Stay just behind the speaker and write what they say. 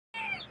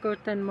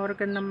Guten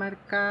Morgen,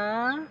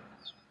 Amerika.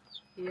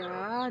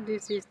 Ja,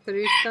 this is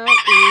Trista und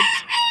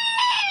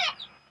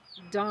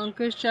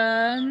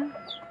Dankeschön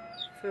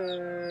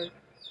für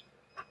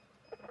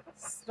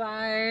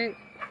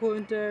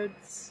 200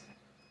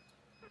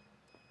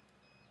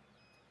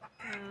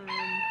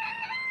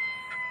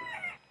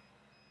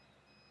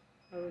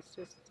 I was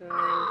just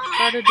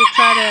started to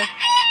try to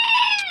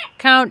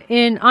count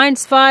in 1,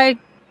 2,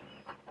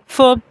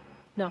 5,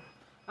 no,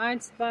 1,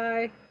 2,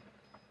 4,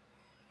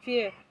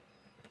 5,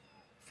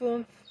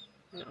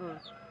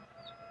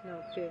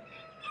 no, 4.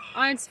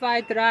 1,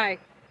 2, 3.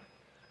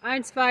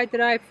 1, 2, 3,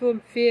 5,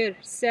 4,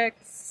 6,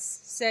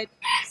 7, 8,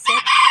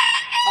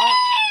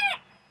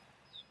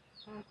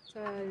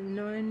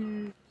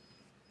 9,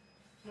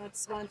 not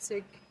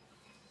 20.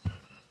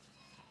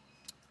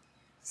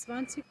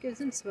 20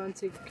 isn't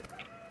 22.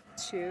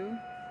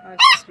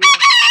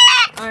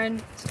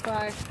 1, 2,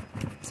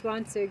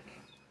 20.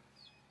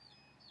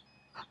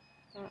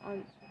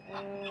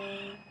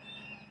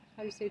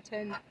 How do you say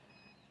 10?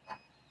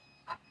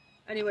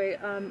 Anyway,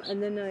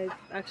 and then I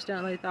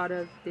accidentally thought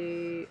of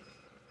the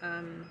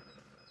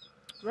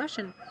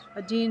Russian.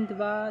 1, 2, 3,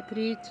 4, 5,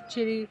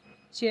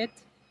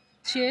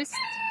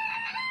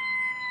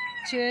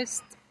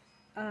 6,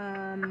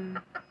 1,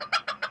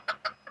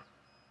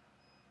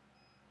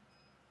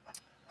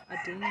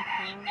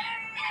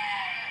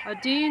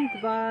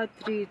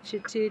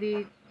 2,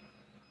 3, 4, 5,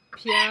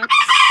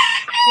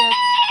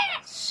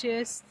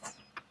 6.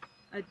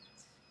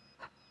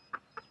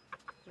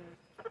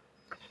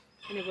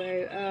 Anyway,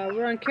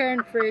 we're on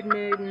Karen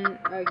Friedman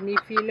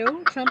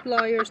Agnifilo. Trump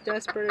lawyers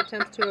desperate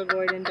attempts to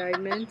avoid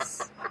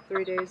indictments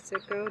 3 days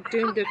ago.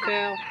 Doomed to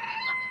fail.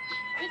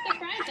 With the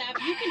Fries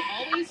app, you can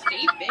always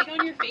save big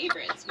on your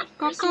favorites with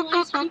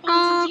personalized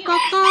coupons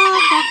and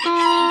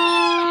deals.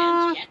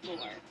 Get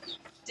more.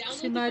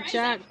 Too much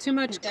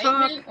indictment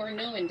cock. Or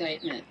no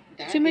indictment?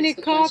 Too many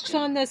cocks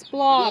on this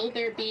block. Will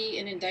there be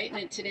an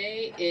indictment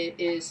today? It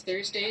is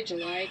Thursday,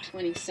 July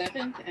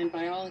 27th, and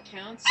by all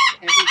accounts,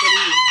 everybody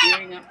is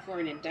gearing up for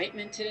an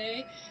indictment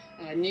today.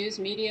 News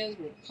media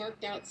were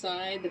parked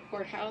outside the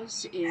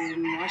courthouse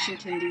in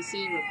Washington,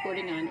 D.C.,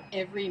 reporting on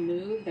every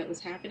move that was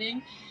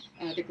happening.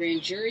 The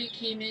grand jury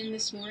came in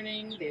this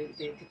morning.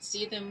 They could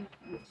see them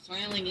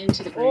filing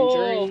into the grand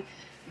jury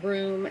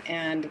room,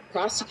 and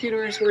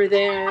prosecutors were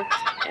there,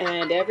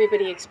 and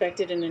everybody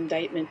expected an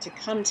indictment to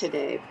come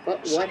today.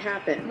 But what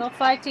happened? No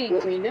fighting.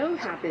 What we know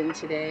happened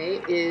today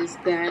is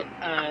that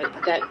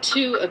that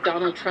 2 of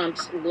Donald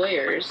Trump's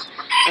lawyers,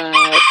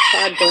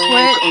 Todd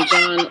Blanche and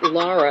John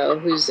Lauro,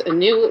 who's a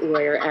new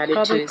lawyer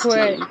added to his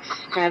team,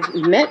 have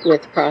met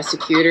with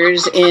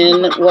prosecutors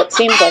in what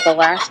seems like a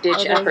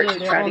last-ditch effort to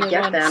try to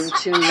get them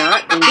to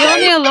not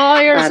indict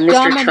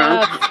Mr.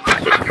 Trump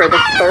for the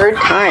 3rd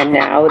time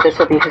now. This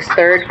will be his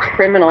 3rd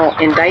criminal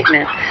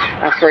indictment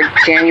for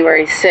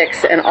January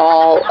 6th and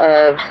all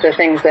of the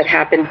things that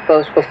happened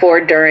both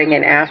before, during,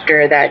 and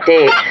after that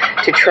date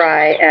to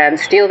try and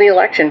steal the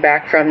election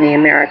back from the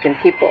American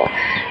people.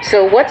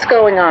 So what's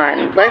going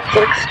on? Let's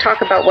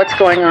talk about what's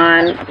going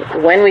on,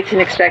 when we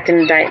can expect an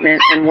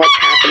indictment, and what's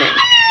happening.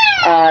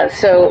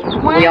 So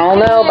we all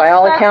know, by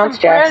all accounts,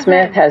 Jack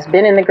Smith has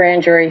been in the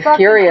grand jury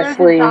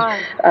furiously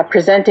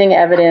presenting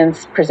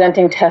evidence,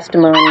 presenting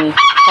testimony,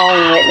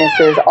 calling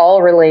witnesses,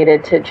 all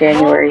related to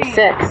January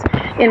 6th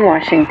in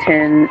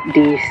Washington,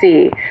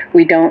 D.C.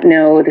 We don't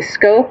know the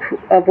scope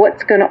of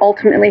what's going to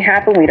ultimately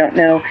happen. We don't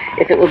know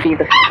if it will be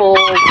the full,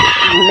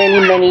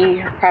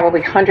 many,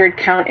 probably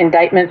 100-count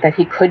indictment that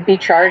he could be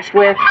charged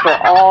with for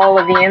all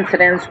of the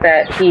incidents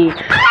that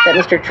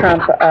Mr.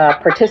 Trump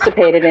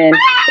participated in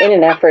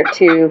an effort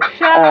to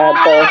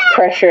both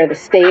pressure the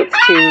states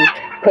to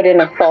put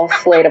in a false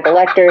slate of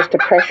electors, to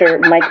pressure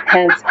Mike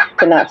Pence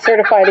to not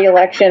certify the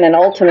election, and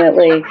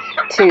ultimately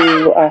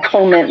to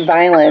foment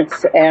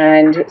violence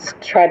and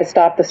try to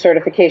stop the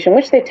certification,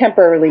 which they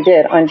temporarily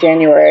did on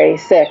January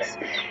 6th,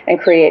 and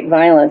create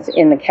violence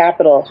in the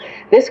Capitol.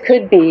 This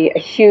could be a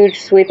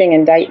huge sweeping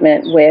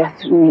indictment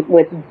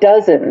with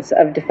dozens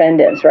of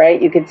defendants,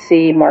 right? You could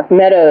see Mark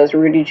Meadows,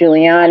 Rudy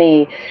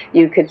Giuliani,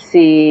 you could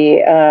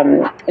see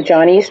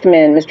John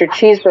Eastman, Mr.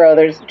 Cheeseborough.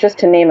 There's just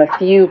to name a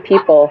few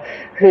people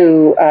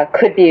who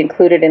could be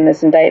included in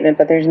this indictment,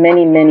 but there's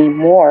many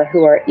more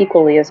who are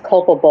equally as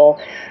culpable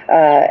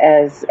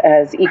as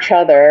each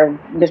other,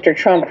 Mr.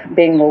 Trump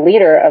being the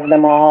leader of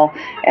them all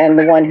and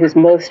the one who's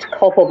most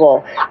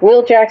culpable.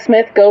 Will Jack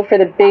Smith go for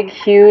the big,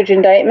 huge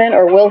indictment,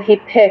 or will he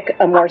pick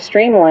a more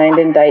streamlined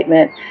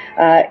indictment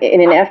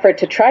in an effort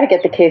to try to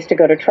get the case to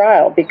go to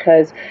trial?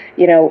 Because,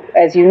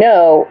 as you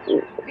know,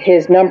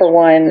 his number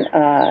one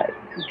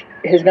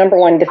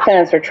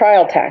defense or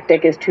trial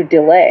tactic is to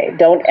delay.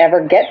 Don't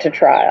ever get to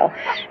trial.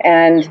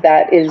 And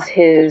that is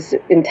his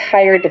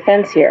entire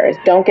defense here, is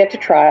don't get to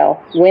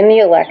trial, win the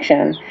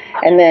election,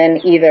 and then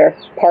either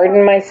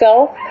pardon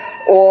myself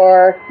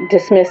or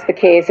dismiss the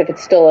case if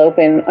it's still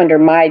open under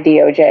my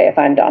DOJ if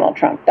I'm Donald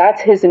Trump.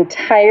 That's his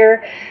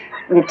entire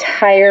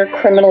entire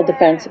criminal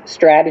defense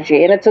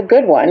strategy. And it's a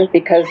good one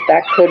because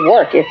that could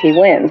work if he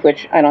wins,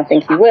 which I don't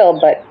think he will,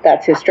 but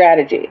that's his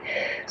strategy.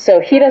 So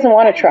he doesn't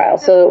want a trial.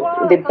 So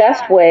the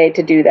best way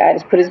to do that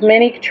is put as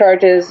many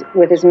charges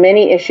with as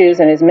many issues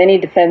and as many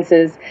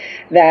defenses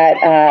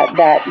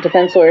that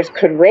defense lawyers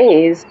could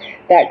raise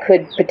that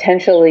could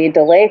potentially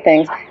delay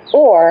things,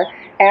 or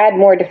add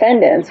more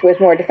defendants with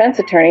more defense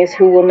attorneys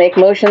who will make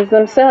motions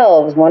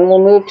themselves. One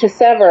will move to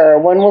sever.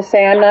 One will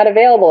say, I'm not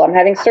available. I'm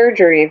having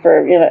surgery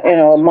for,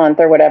 a month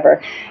or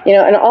whatever.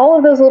 And all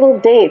of those little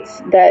dates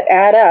that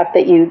add up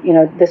that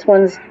this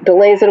one's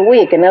delays it a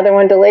week, another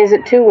one delays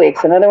it 2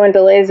 weeks, another one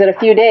delays it a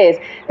few days.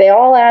 They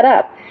all add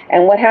up.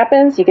 And what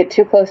happens? You get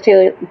too close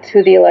to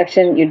the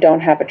election, you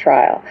don't have a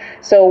trial.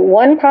 So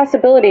one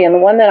possibility, and the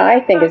one that I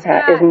think is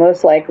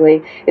most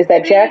likely, is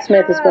that Jack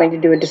Smith is going to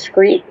do a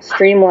discrete,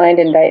 streamlined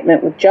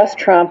indictment with just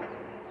Trump,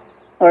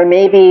 or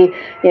maybe,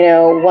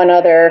 one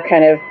other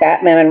kind of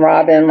Batman and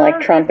Robin, like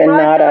Trump and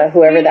Nada,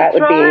 whoever that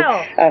would be,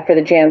 for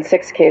the Jan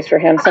 6 case for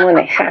him, someone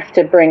they have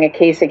to bring a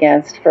case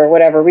against for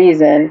whatever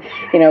reason,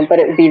 but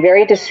it would be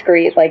very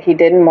discreet like he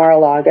did in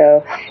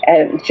Mar-a-Lago,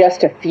 and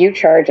just a few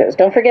charges.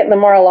 Don't forget in the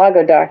Mar-a-Lago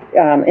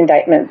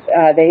indictment,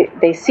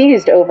 they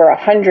seized over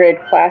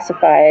 100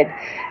 classified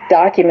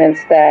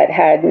documents that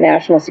had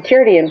national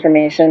security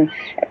information,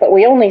 but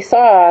we only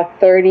saw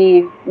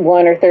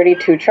 31 or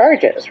 32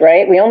 charges,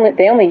 right?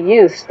 They only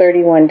used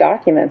 31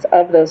 documents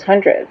of those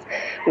hundreds.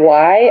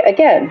 Why?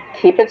 Again,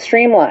 keep it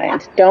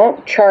streamlined.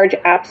 Don't charge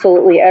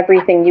absolutely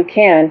everything you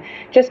can.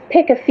 Just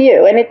pick a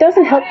few. And it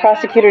doesn't help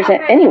prosecutors in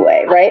any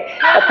way, right?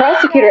 A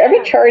prosecutor,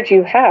 every charge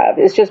you have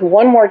is just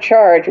one more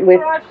charge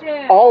with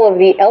all of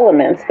the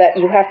elements that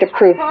you have to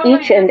prove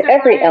each and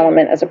every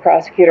element as a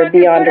prosecutor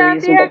beyond a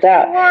reasonable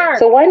doubt.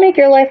 So why make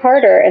your life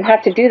harder and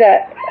have to do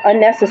that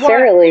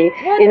unnecessarily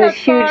in this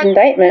huge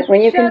indictment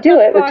when you can do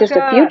it with just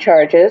a few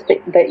charges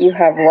that you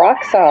have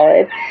rock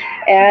solid,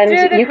 and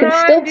you can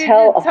still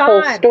tell a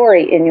whole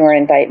story in your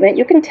indictment.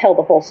 You can tell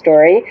the whole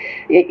story,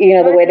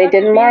 the way they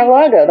did in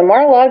Mar-a-Lago. The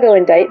Mar-a-Lago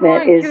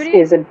indictment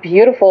is a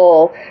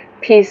beautiful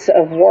piece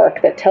of work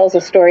that tells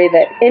a story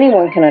that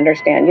anyone can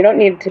understand. You don't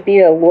need to be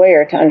a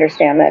lawyer to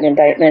understand that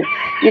indictment.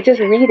 You just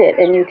read it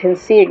and you can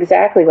see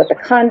exactly what the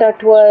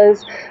conduct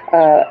was,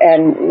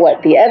 and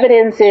what the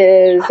evidence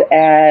is,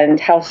 and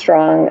how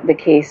strong the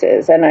case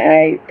is. And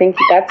I think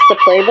that's the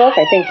playbook.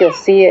 I think you'll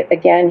see it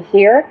again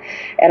here,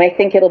 and I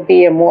think it'll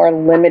be a more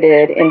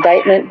limited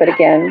indictment, but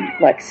again,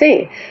 let's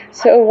see.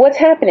 So what's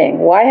happening?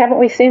 Why haven't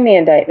we seen the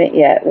indictment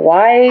yet?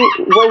 Why was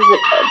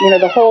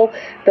it, the whole,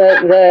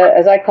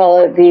 as I call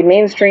it, the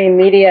mainstream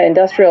media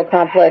industrial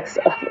complex,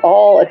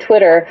 all a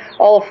flutter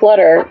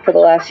for the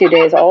last few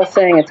days, all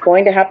saying it's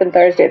going to happen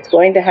Thursday, it's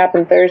going to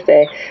happen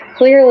Thursday.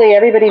 Clearly,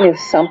 everybody knew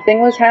something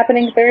was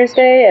happening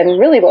Thursday, and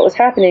really what was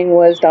happening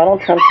was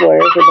Donald Trump's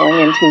lawyers were going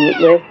in to meet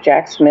with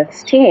Jack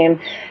Smith's team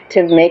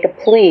to make a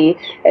plea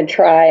and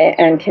try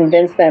and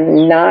convince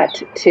them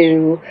not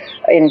to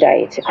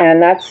indict.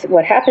 And that's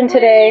what happened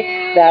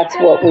today. That's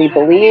what we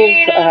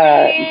believe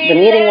the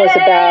meeting was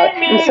about.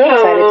 I'm so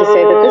excited to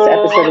say that this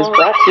episode is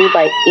brought to you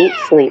by 8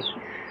 Sleep.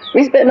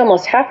 We spend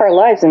almost half our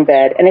lives in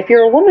bed, and if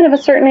you're a woman of a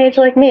certain age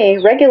like me,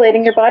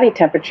 regulating your body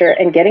temperature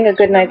and getting a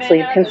good night's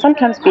sleep can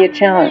sometimes be a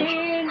challenge.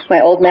 My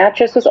old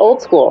mattress was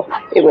old school.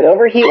 It would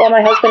overheat while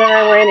my husband and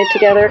I were in it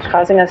together,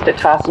 causing us to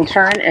toss and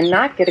turn and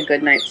not get a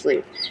good night's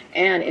sleep.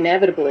 And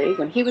inevitably,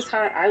 when he was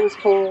hot, I was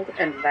cold,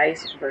 and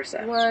vice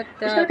versa. What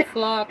the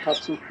flop?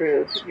 Helps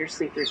improve your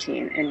sleep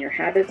routine and your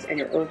habits and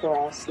your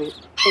overall sleep.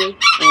 And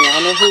we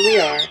all know who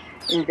we are.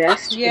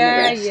 Invest in the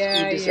rest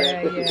you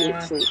deserve with the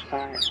 8 Sleep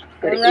Pod.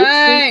 Go to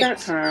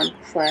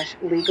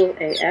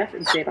 8sleep.com/legalaf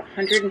and save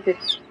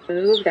 $150.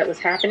 Move that was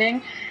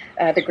happening.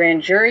 The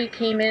grand jury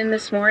came in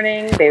this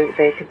morning.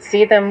 They could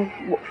see them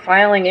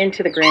filing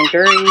into the grand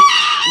jury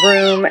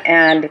room,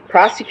 and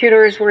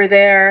prosecutors were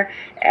there,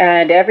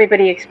 and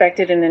everybody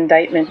expected an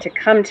indictment to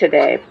come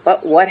today.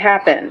 But what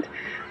happened?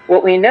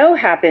 What we know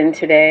happened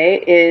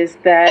today is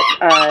that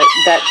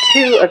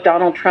 2 of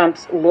Donald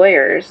Trump's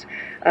lawyers,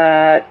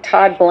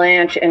 Todd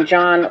Blanche and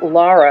John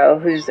Lauro,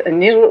 who's a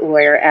new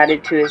lawyer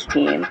added to his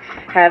team,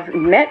 have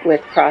met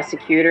with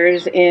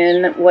prosecutors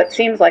in what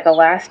seems like a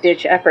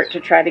last-ditch effort to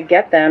try to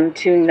get them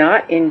to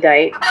not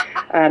indict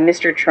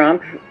Mr.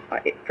 Trump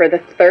for the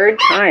 3rd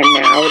time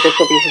now. This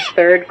will be his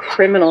 3rd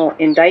criminal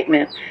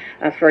indictment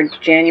for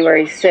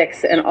January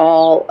 6th and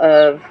all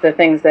of the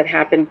things that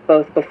happened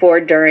both before,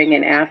 during,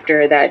 and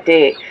after that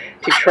date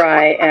to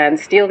try and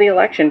steal the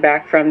election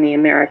back from the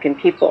American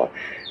people.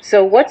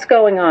 So what's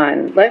going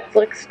on?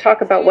 Let's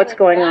talk about what's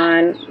going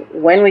on,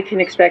 when we can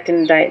expect an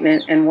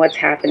indictment, and what's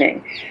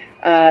happening.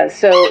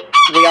 So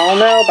we all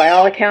know, by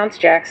all accounts,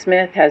 Jack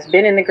Smith has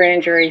been in the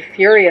grand jury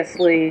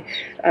furiously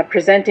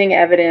presenting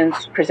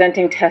evidence,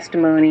 presenting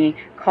testimony,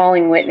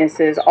 calling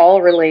witnesses,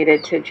 all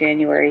related to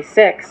January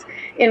 6th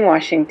in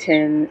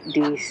Washington,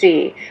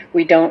 D.C.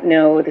 We don't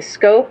know the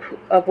scope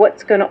of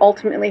what's going to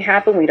ultimately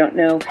happen. We don't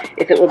know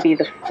if it will be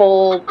the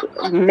full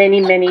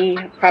many,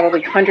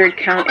 probably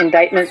 100-count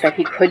indictment that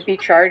he could be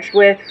charged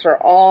with for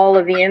all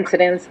of the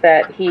incidents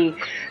that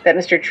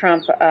Mr.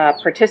 Trump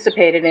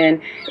participated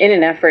in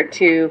an effort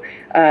to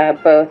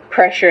both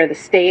pressure the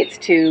states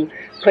to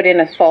put in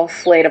a false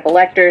slate of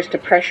electors, to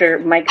pressure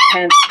Mike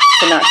Pence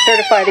to not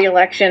certify the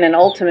election, and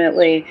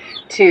ultimately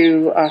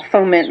to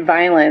foment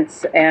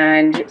violence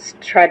and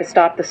try to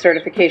stop the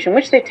certification,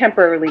 which they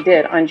temporarily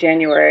did on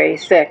January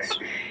 6th,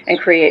 and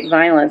create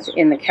violence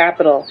in the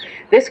Capitol.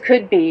 This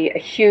could be a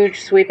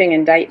huge sweeping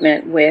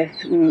indictment with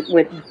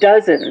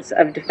dozens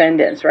of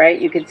defendants,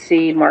 right? You could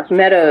see Mark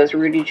Meadows,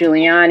 Rudy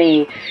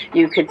Giuliani,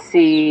 you could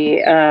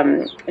see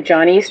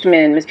John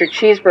Eastman, Mr.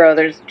 Cheeseborough.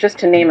 There's just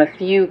to name a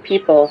few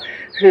people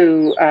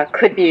who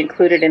could be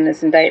included in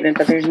this indictment,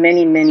 but there's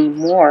many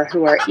more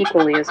who are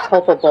equally as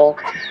culpable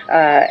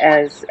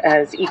as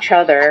each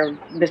other,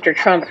 Mr.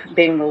 Trump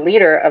being the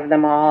leader of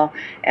them all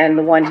and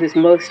the one who's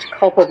most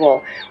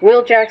culpable.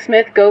 Will Jack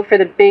Smith go for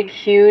the big,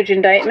 huge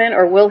indictment,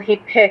 or will he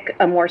pick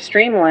a more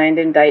streamlined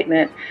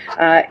indictment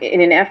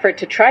in an effort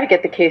to try to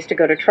get the case to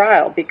go to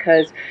trial?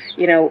 Because,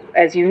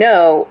 as you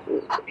know,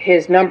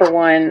 his number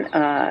one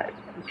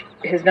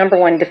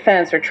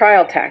defense or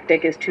trial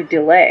tactic is to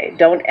delay.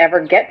 Don't ever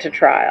get to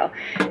trial.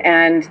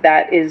 And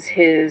that is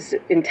his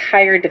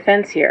entire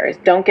defense here, is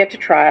don't get to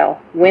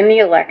trial, win the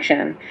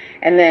election,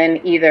 and then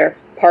either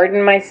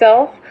pardon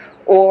myself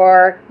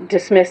or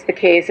dismiss the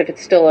case if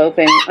it's still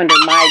open under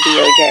my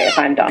DOJ if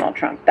I'm Donald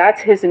Trump. That's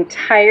his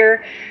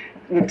entire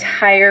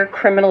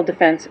criminal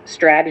defense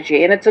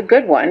strategy, and it's a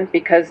good one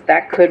because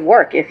that could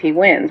work if he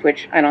wins,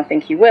 which I don't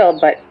think he will,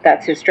 but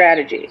that's his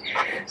strategy.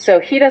 So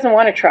he doesn't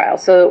want a trial.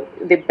 So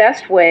the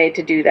best way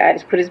to do that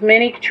is put as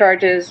many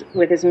charges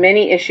with as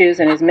many issues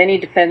and as many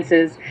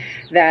defenses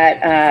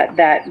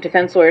that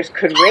defense lawyers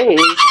could raise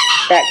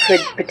that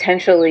could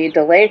potentially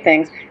delay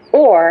things,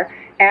 or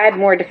add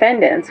more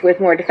defendants with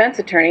more defense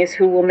attorneys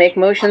who will make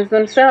motions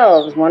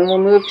themselves. One will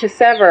move to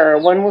sever.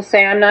 One will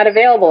say, I'm not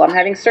available. I'm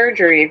having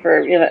surgery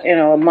for,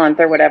 a month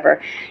or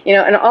whatever.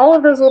 And all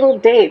of those little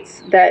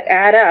dates that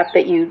add up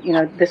that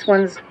this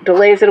one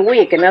delays it a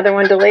week, another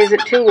one delays it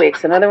 2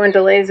 weeks, another one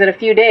delays it a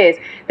few days.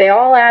 They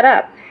all add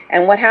up.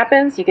 And what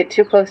happens? You get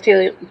too close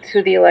to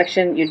the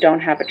election, you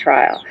don't have a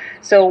trial.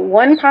 So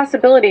one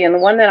possibility, and the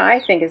one that I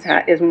think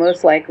is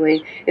most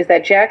likely, is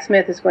that Jack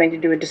Smith is going to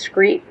do a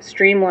discrete,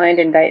 streamlined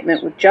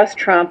indictment with just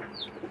Trump,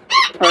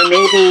 or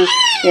maybe,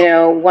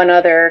 one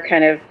other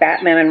kind of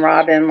Batman and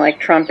Robin, like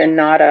Trump and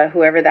Nada,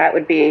 whoever that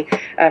would be,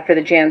 for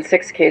the Jan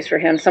 6 case for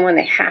him, someone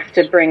they have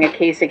to bring a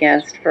case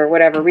against for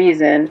whatever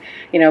reason,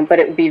 but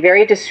it would be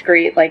very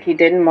discreet like he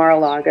did in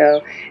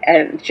Mar-a-Lago,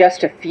 and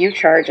just a few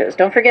charges.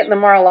 Don't forget in the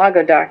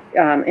Mar-a-Lago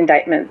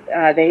indictment,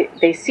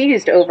 they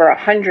seized over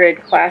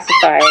 100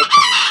 classified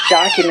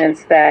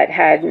documents that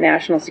had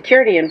national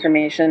security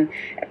information,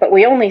 but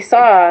we only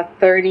saw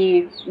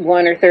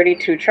 31 or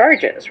 32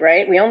 charges,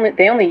 right?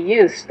 They only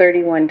used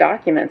 31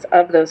 documents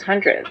of those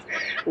hundreds.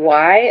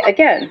 Why?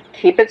 Again,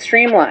 keep it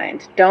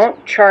streamlined.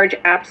 Don't charge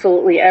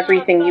absolutely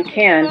everything you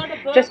can.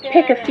 Just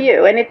pick a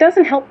few. And it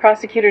doesn't help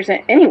prosecutors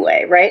in any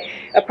way, right?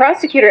 A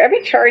prosecutor,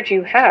 every charge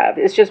you have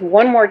is just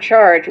one more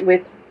charge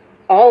with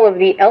all of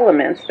the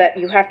elements that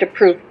you have to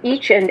prove,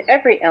 each and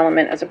every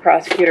element as a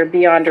prosecutor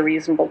beyond a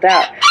reasonable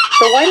doubt.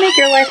 So why make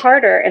your life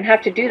harder and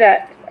have to do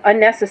that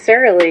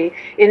unnecessarily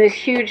in this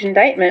huge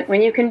indictment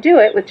when you can do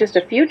it with just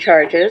a few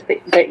charges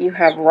that you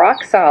have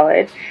rock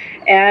solid,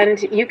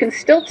 and you can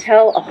still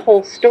tell a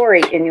whole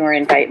story in your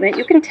indictment.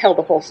 You can tell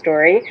the whole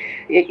story,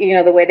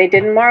 the way they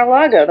did in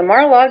Mar-a-Lago. The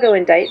Mar-a-Lago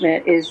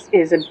indictment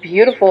is a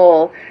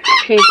beautiful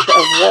piece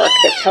of work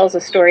that tells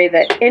a story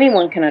that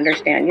anyone can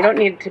understand. You don't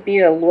need to be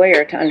a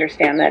lawyer to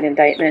understand that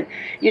indictment.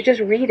 You just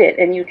read it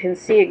and you can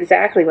see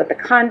exactly what the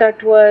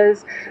conduct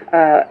was,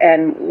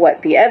 and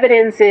what the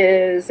evidence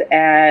is,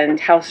 and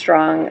how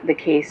strong the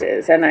case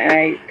is. And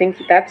I think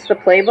that's the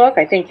playbook.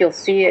 I think you'll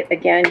see it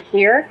again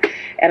here,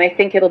 and I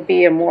think it'll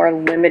be a more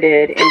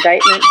limited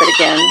indictment, but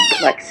again,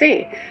 let's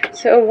see.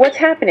 So what's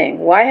happening?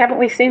 Why haven't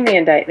we seen the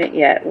indictment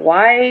yet?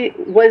 Why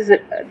was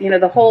it,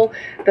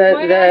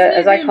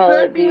 as I call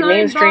it, the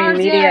mainstream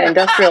media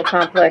industrial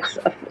complex,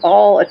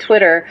 all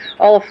aflutter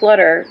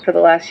for the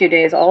last few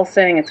days, all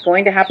saying it's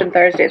going to happen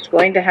Thursday, it's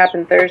going to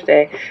happen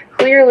Thursday.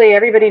 Clearly,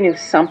 everybody knew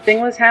something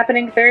was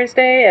happening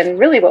Thursday, and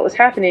really what was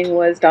happening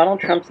was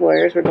Donald Trump's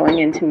lawyers were going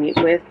in to meet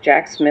with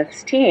Jack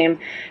Smith's team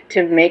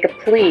to make a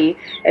plea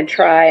and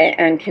try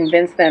and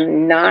convince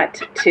them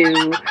not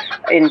to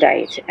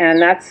indict.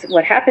 And that's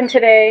what happened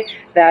today.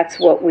 That's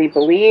what we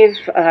believe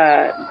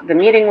the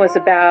meeting was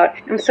about.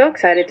 I'm so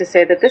excited to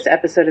say that this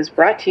episode is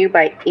brought to you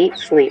by 8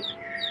 Sleep.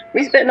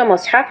 We spend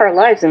almost half our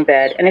lives in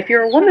bed, and if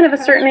you're a woman of a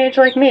certain age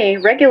like me,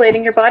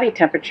 regulating your body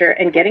temperature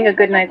and getting a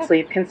good night's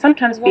sleep can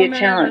sometimes be a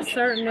challenge.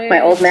 My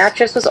old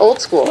mattress was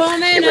old school.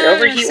 It would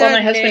overheat while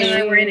my husband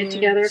and I were in it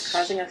together,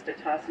 causing us to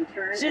toss and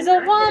turn. She's a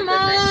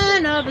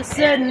woman of a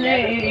certain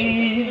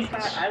age. He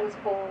thought I was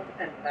cold,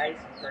 and vice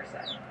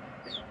versa.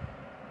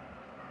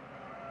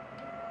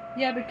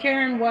 Yeah, but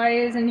Karen, why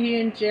isn't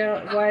he in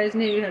jail? Why isn't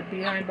he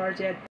behind bars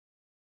yet?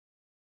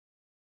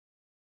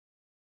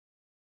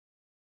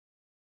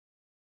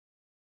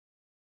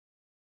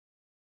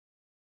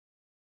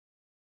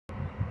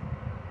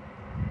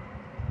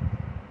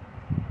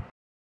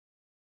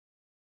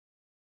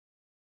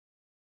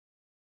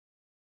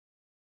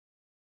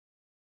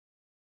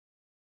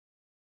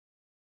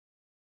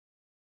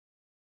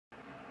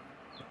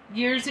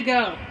 Years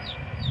ago.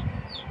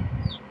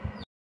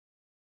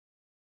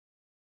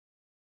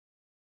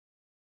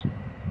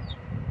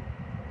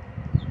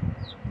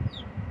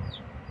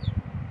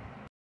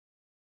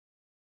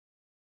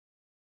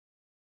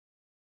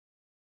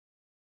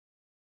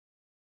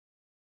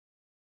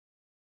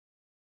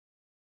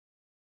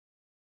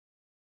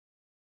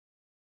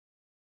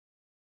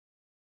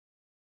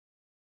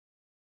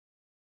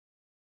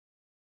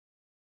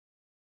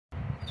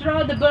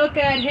 Throw the book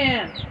at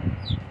him.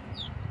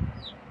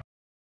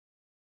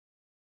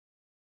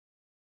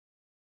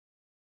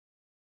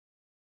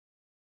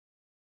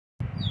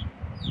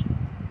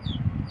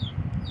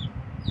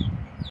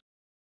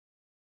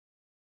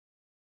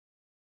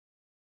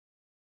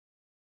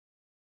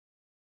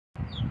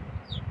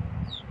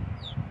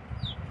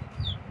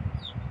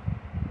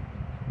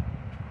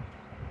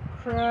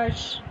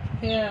 Crush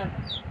him.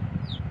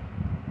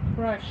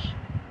 Crush.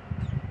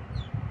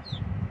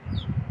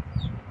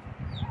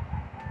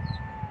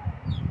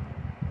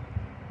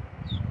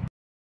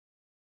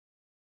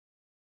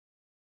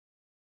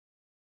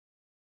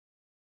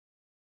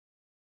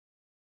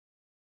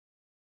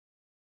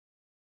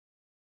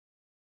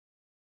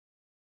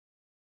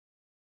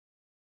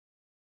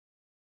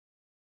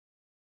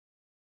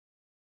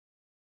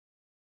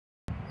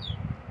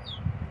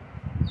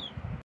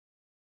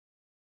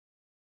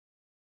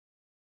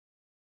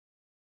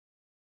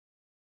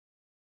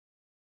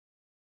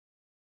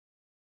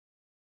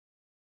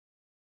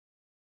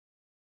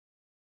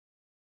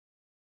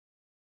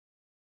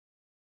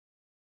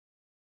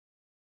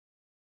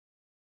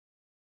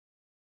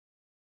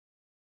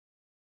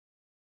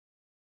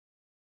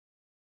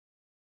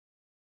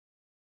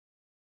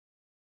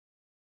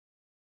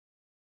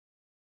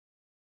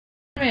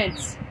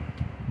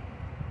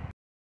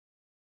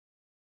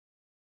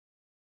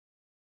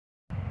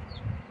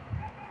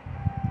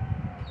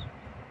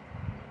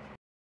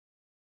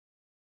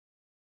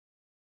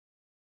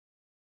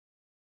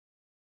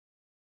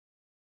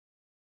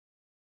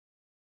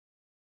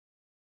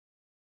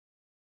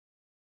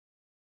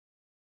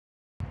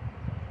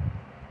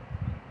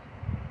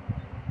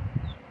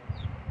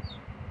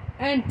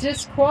 And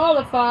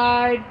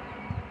disqualified.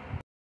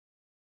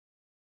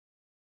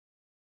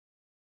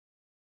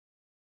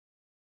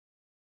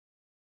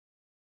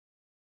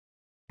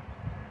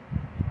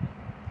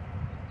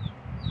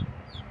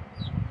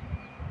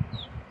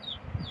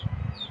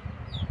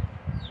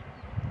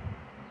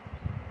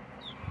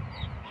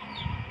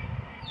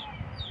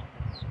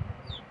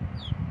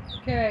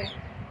 Okay.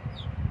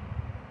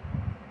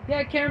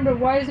 Yeah, Karen, but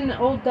why isn't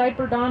old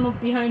Diaper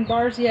Donald behind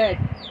bars yet?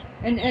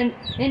 And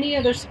any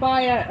other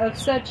spy of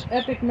such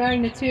epic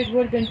magnitude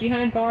would have been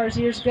behind bars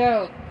years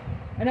ago.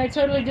 And I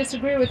totally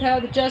disagree with how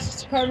the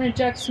Justice Department and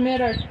Jack Smith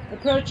are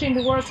approaching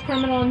the worst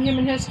criminal in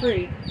human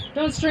history.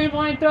 Don't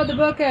streamline, throw the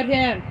book at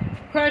him.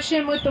 Crush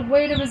him with the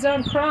weight of his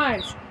own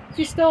crimes. If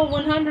he stole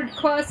 100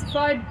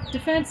 classified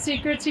defense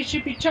secrets, he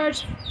should be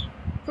charged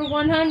for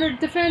 100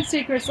 defense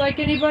secrets like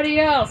anybody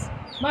else.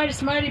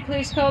 Mighty,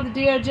 please call the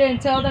DOJ and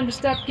tell them to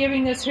stop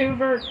giving this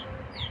uber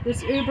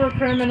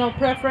criminal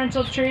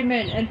preferential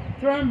treatment and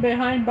throw him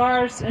behind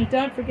bars, and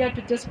don't forget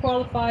to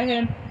disqualify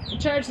him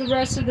and charge the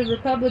rest of the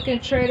Republican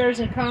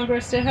traitors in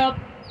Congress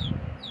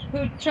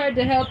who tried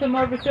to help him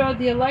overthrow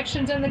the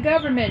elections and the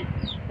government.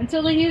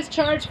 Until he is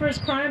charged for his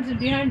crimes and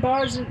behind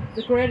bars,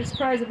 the greatest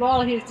prize of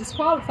all, he is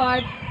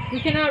disqualified,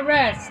 we cannot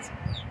rest.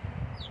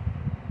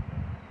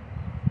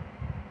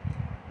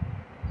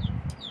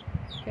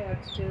 Okay, I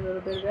have to do a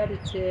little bit of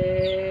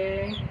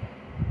editing.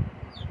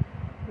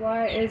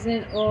 Why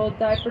isn't old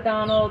Diaper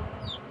Donald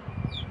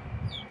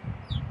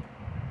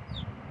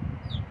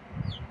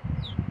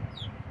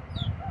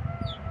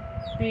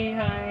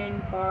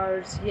behind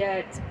bars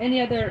yet?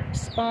 Any other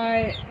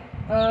spy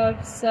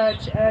of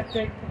such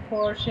epic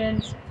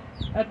proportions,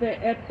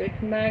 epic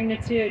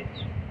magnitude,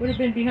 would have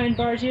been behind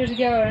bars years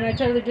ago, and I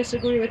totally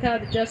disagree with how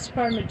the Justice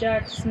Department,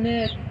 Jack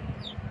Schmidt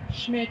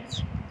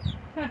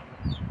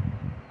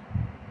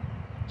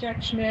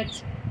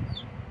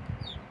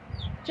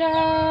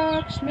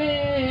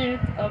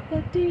of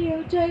the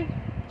DOJ,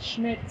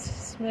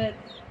 Smith,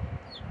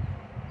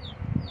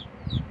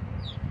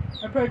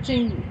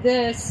 approaching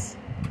this,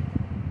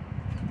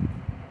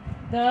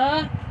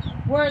 the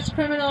worst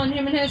criminal in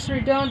human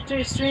history. Don't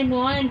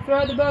streamline,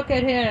 throw the book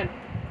at him.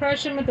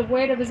 Crush him with the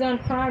weight of his own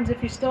crimes.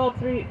 If he stole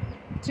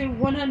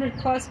 100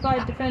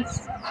 classified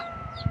defense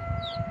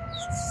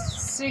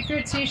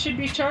secrets, he should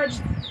be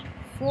charged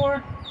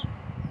for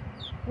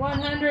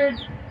 100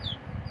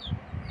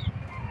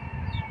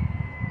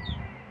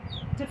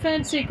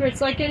 defense secrets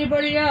like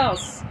anybody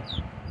else.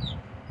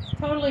 It's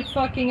totally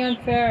fucking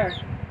unfair.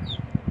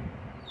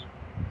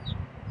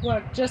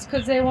 What, just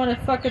because they want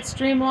to fuck it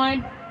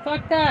streamlined?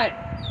 Fuck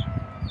that.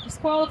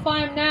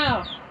 Disqualify him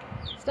now.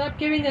 Stop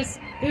giving this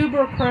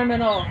uber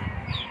criminal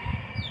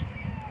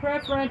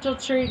preferential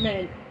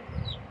treatment.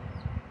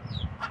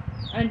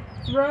 And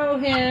throw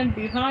him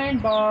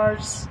behind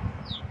bars.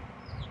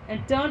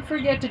 And don't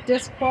forget to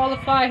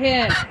disqualify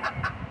him.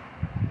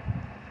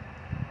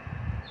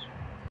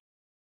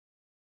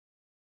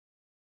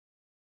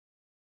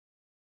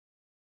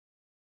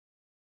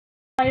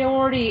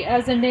 Priority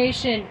as a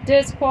nation.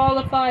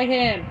 Disqualify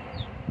him.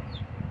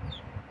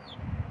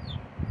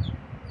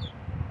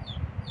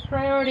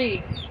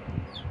 Priority.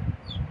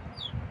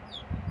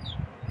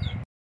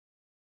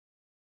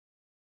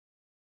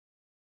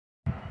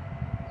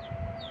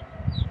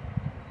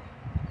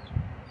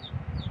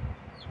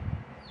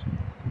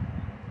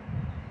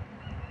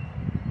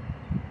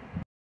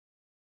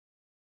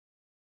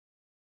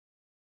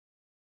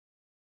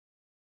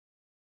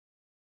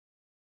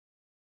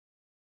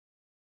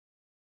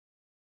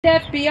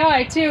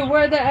 FBI too.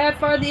 Where the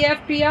F are the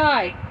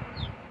FBI?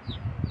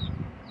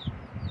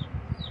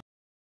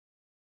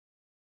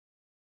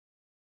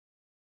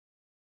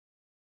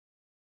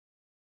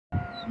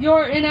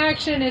 Your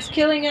inaction is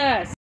killing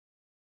us.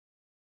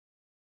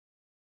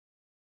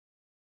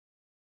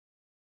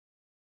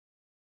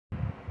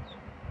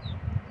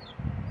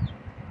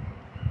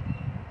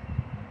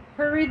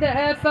 Hurry the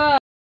F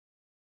up.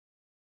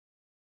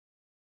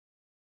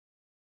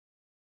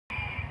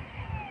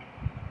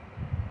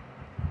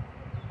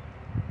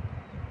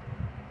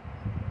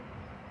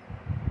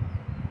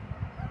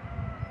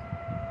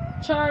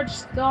 Charge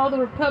all the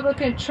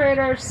Republican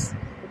traitors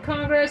in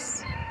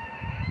Congress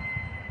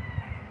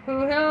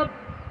who helped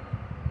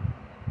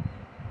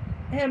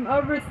him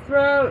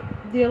overthrow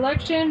the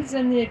elections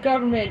and the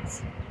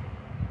government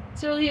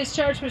until he is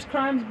charged with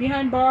crimes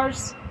behind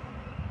bars.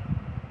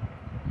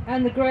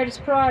 And the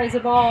greatest prize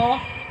of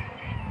all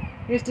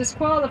is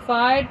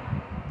disqualified.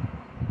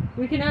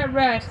 We cannot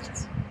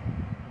rest.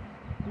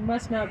 We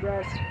must not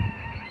rest.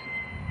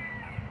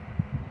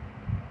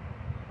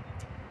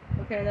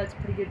 Okay, that's a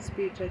pretty good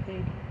speech, I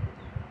think.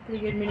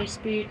 Pretty good mini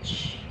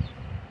speech.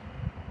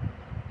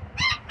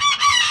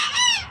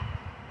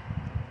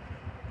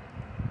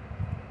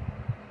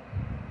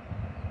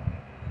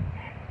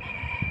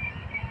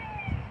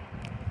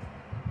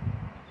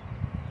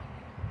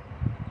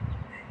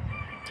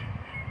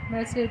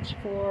 Message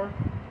for...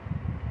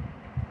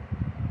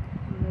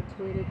 I'm gonna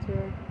tweet it to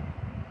her.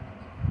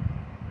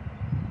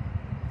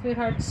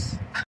 Sweethearts.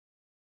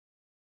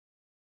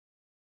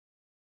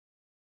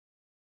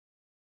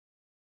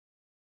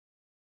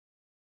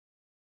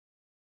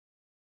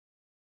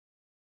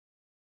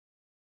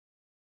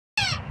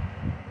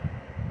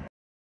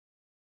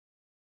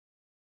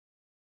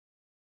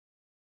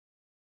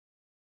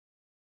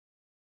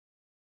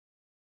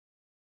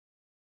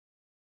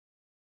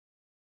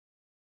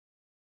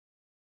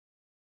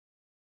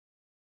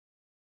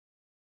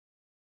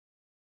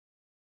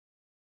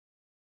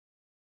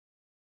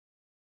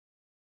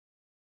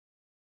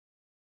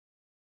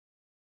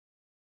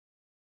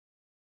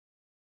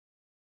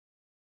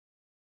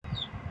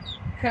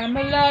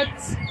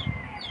 Camelot.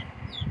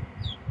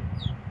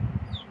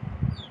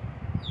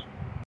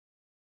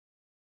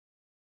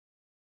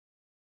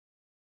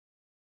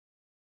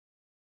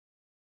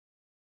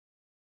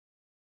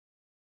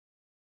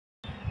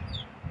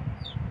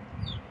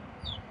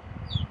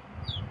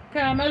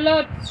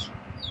 Camelot.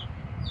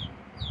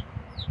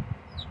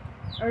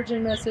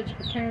 Urgent message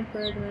for Karen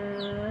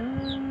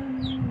Ferdinand.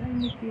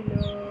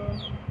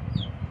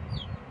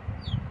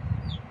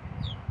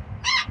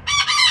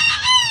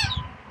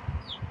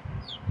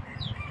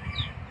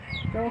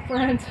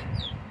 Girlfriend.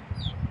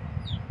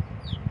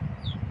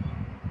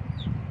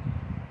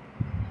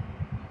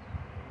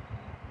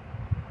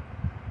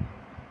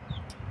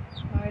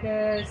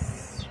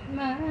 Meidastouch.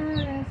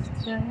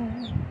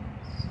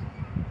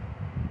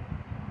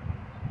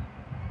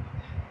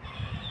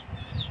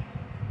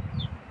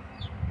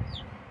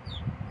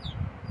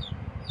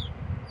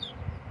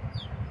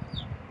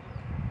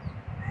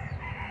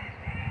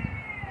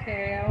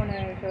 Okay, I want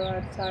to go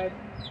outside,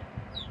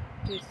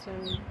 do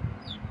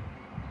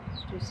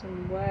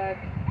some work.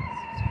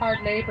 It's hard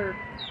labor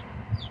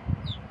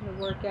to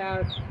work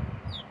out.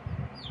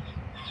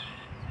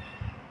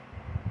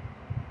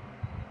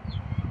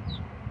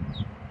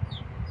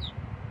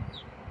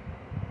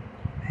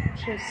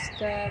 Just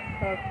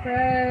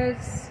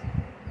press.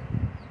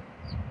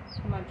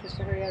 Come on, just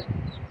hurry up.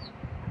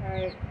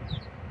 Alright.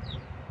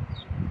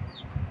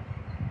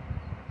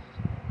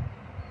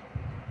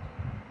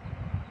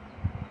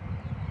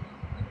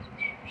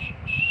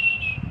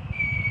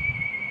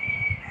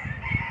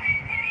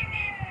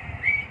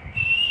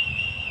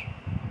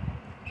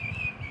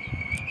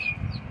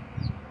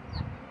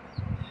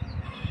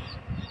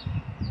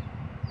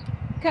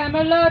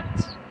 Camelot.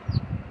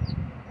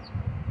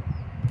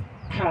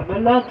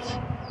 Camelot.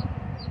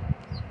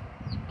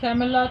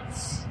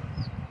 Camelots.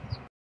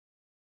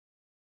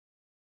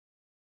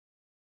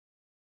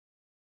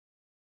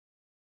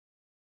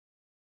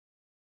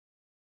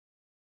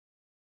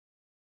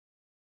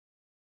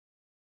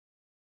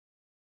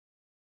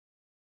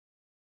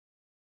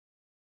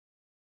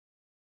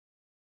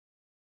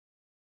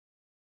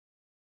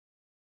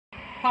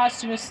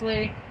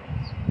 posthumously.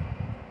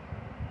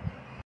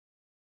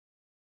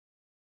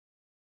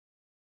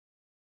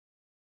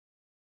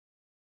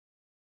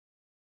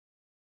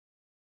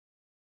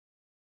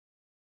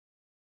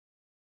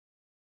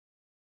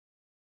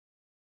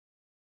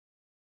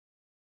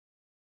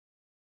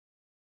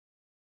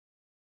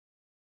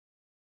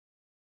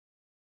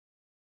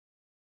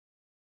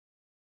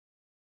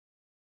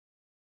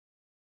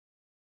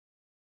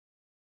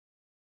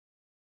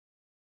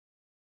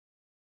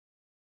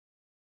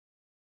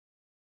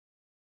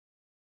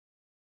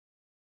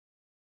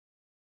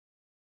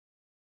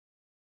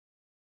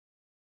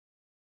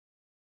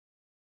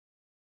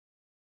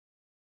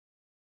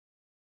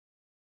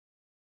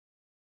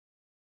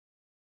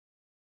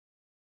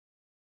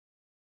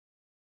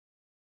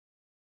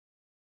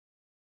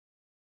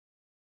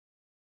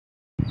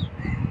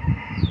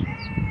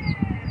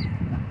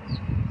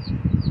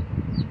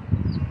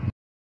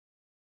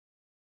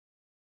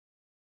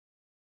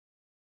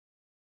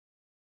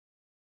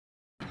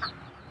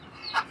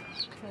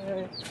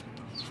 Okay.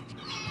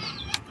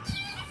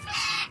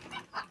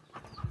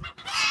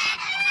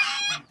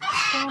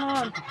 What's going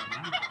on?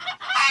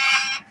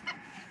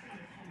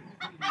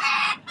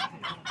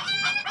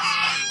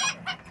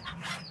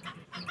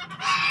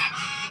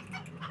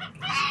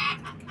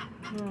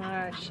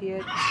 Ah,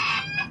 shit.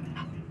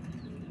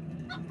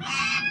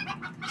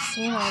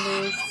 Seen all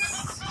these.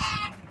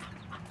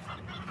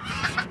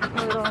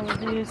 Heard all of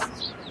these.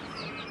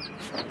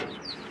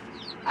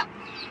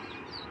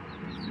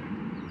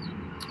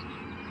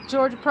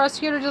 Georgia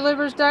prosecutor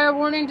delivers dire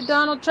warning to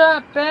Donald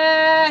Trump.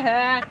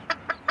 Have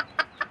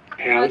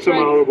some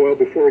olive oil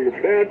before your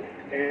bed,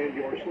 and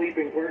your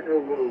sleeping partner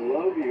will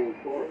love you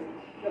for it.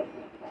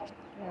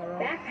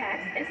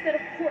 Backpacks instead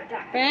of court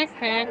documents.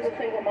 Backpacks. A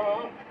single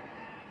mom.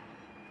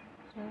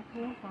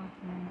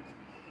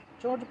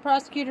 Georgia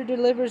prosecutor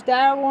delivers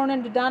dire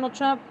warning to Donald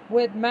Trump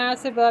with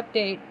massive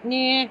update.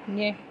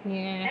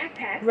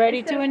 Backpacks Ready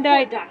instead to of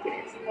indict. court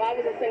documents. Well, I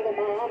was a single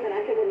mom, and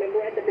I can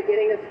remember at the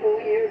beginning of school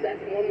years, that's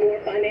one more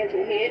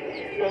financial hit.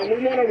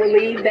 We want to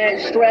relieve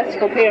that stress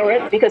for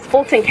parents. Because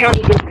Fulton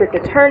County District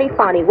Attorney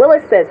Fonnie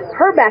Willis says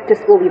her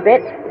back-to-school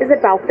event is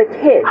about the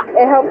kids.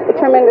 It helps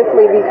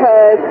tremendously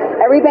because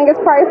everything is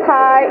priced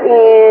high,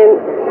 and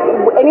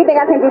anything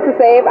I can do to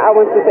save, I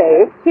want to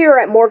save. Here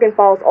at Morgan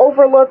Falls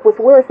Overlook was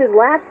Willis's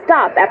last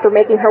stop after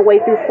making her way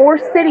through 4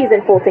 cities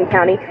in Fulton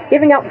County,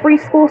 giving out free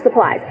school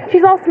supplies.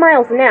 She's all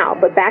smiles now,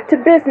 but back to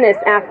business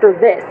after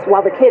this.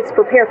 While the kids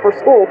prepare for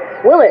school,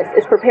 Willis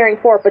is preparing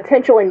for a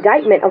potential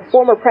indictment of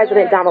former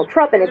President Donald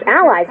Trump and his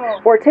allies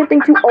for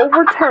attempting to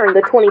overturn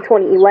the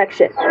 2020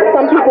 election.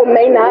 Some people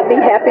may not be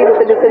happy with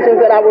the decisions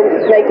that I was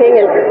making,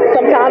 and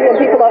sometimes when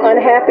people are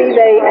unhappy,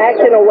 they act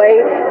in a way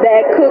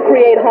that could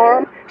create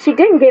harm. She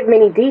didn't give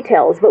many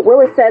details, but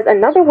Willis says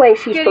another way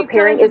she's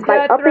preparing is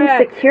by upping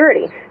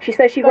security. She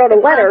says she wrote a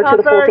letter to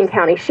the Fulton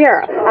County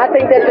Sheriff. I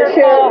think that the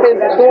sheriff is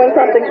doing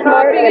something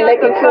smart and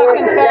making sure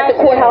that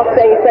the courthouse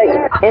stays safe.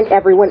 And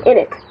everyone in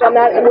it. I'm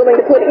not willing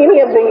to put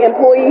any of the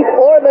employees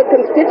or the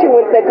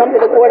constituents that come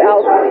to the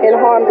courthouse in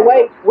harm's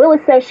way.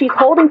 Willis says she's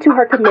holding to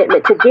her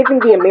commitment to giving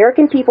the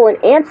American people an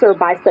answer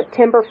by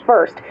September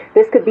 1st.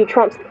 This could be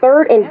Trump's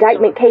 3rd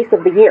indictment case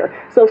of the year.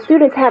 So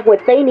students have what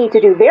they need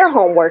to do their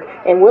homework,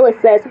 and Willis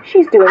says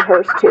she's doing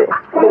hers too.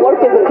 The work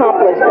is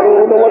accomplished.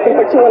 We've been working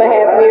for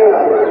 2.5 years.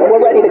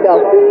 We're ready to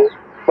go.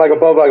 Like a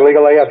Bovag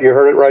Legal AF, you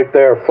heard it right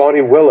there.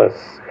 Fonnie Willis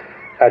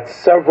at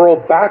several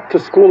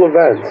back-to-school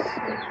events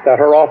that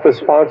her office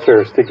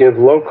sponsors to give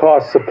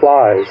low-cost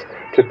supplies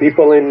to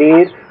people in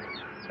need.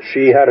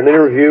 She had an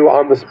interview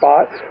on the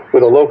spot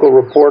with a local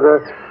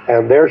reporter,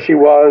 and there she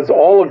was,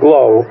 all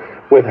aglow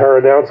with her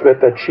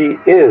announcement that she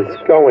is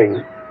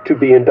going to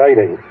be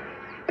indicting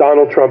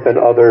Donald Trump and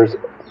others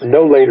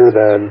no later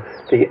than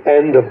the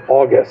end of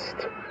August.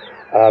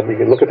 You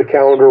can look at the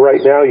calendar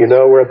right now. You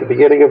know we're at the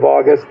beginning of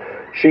August.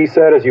 She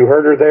said, as you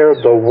heard her there,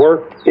 the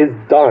work is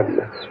done.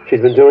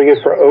 She's been doing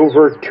it for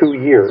over 2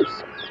 years.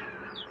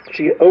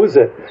 She owes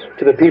it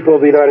to the people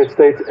of the United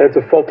States and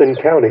to Fulton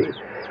County.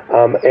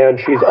 And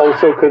she's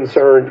also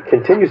concerned,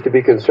 continues to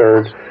be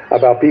concerned,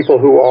 about people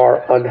who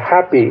are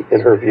unhappy,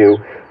 in her view,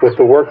 with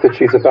the work that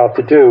she's about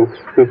to do,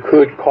 who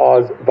could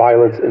cause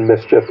violence and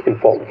mischief in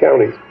Fulton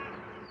County.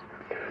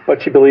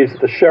 But she believes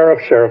that the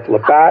Sheriff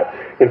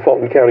Labatt in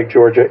Fulton County,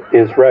 Georgia,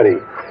 is ready.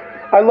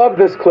 I love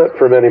this clip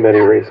for many, many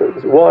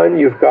reasons. One,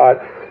 you've got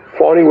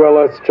Fonnie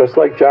Willis, just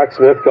like Jack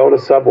Smith, going to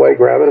Subway,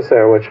 grabbing a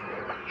sandwich.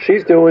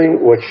 She's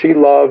doing what she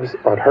loves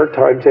on her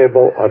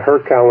timetable, on her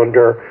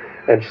calendar,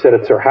 and she said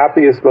it's her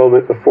happiest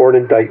moment before an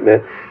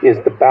indictment is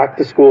the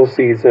back-to-school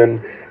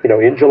season,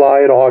 in July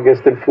and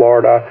August in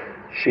Florida.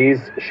 She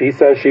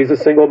says she's a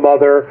single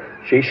mother.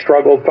 She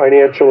struggled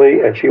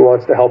financially, and she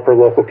wants to help her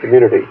local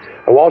community.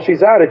 And while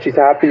she's at it, she's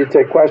happy to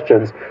take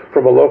questions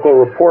from a local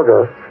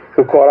reporter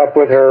who caught up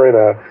with her in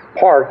a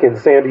park in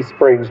Sandy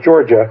Springs,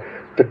 Georgia,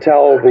 to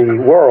tell the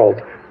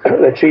world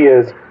that she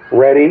is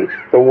ready.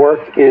 The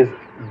work is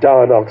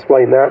done. I'll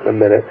explain that in a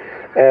minute.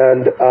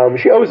 And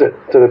she owes it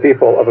to the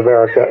people of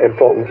America in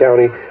Fulton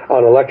County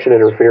on election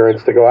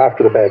interference to go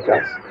after the bad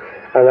guys.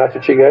 And that's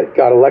what she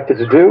got elected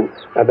to do,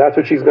 and that's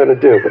what she's going to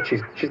do. But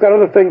she's got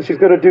other things she's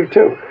going to do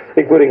too,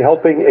 including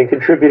helping and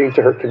contributing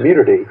to her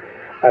community,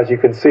 as you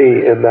can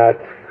see in that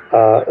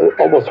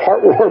almost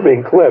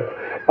heartwarming clip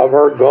of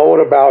her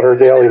going about her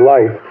daily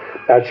life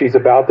as she's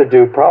about to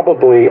do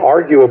probably,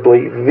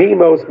 arguably, the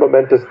most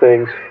momentous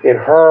thing in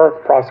her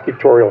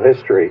prosecutorial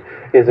history,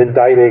 is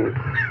indicting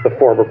the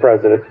former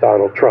president,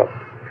 Donald Trump.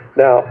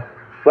 Now,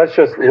 let's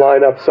just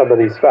line up some of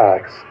these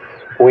facts.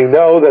 We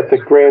know that the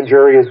grand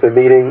jury has been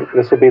meeting.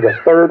 This will be the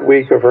third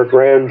week of her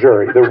grand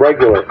jury, the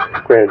regular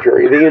grand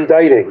jury, the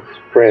indicting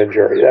grand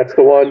jury. That's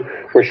the one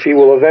where she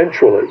will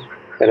eventually,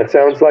 and it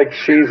sounds like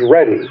she's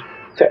ready,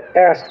 to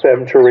ask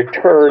them to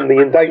return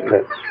the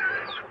indictment.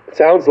 It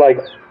sounds like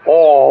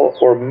all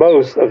or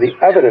most of the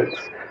evidence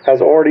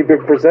has already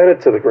been presented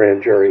to the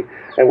grand jury,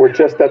 and we're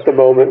just at the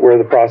moment where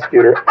the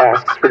prosecutor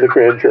asks for the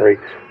grand jury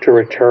to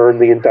return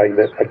the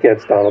indictment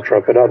against Donald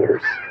Trump and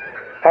others.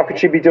 How could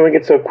she be doing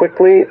it so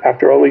quickly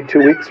after only 2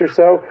 weeks or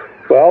so?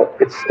 Well,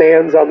 it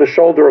stands on the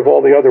shoulder of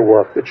all the other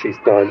work that she's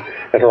done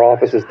and her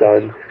office has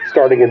done,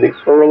 starting in the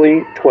early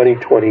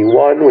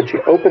 2021 when she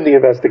opened the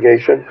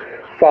investigation,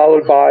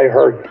 followed by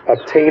her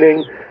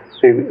obtaining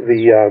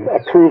the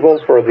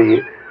approval for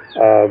the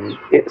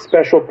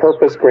special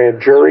purpose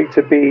grand jury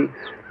to be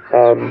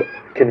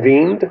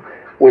convened,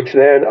 which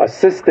then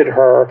assisted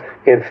her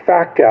in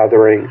fact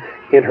gathering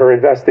in her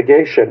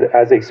investigation,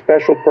 as a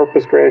special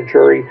purpose grand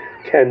jury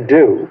can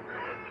do,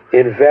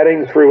 in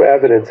vetting through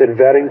evidence, in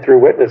vetting through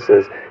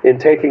witnesses, in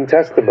taking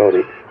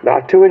testimony,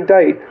 not to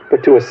indict,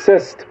 but to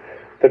assist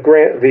the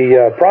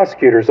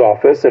prosecutor's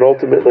office and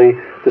ultimately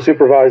the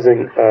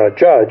supervising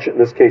judge, in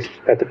this case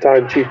at the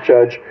time Chief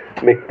Judge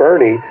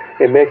McBurney,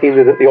 in making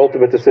the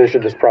ultimate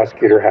decision this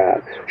prosecutor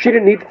had. She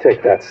didn't need to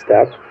take that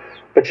step,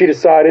 but she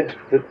decided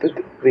that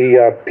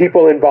the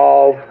people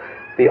involved,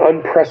 the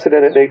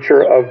unprecedented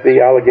nature of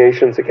the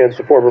allegations against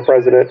the former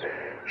president,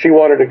 she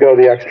wanted to go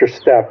the extra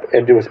step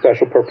and do a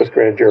special purpose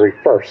grand jury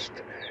first,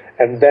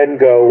 and then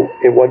go,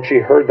 and once she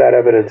heard that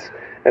evidence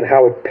and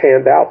how it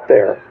panned out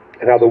there,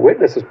 and how the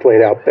witnesses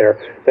played out there,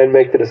 then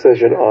make the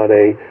decision on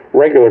a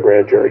regular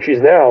grand jury. She's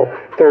now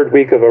third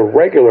week of a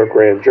regular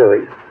grand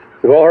jury.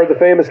 We've all heard the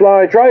famous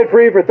line, try it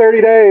free for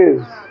 30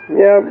 days.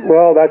 Yeah,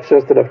 well, that's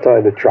just enough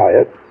time to try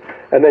it,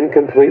 and then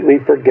completely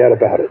forget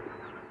about it.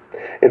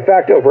 In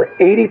fact, over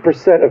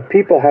 80% of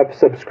people have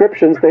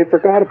subscriptions they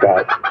forgot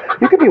about.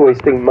 You could be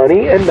wasting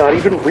money and not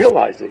even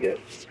realizing it.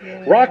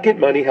 Rocket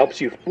Money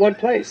helps you one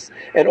place,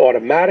 and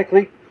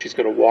automatically she's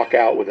going to walk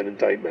out with an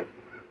indictment.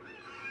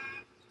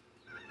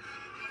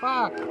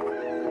 Fuck.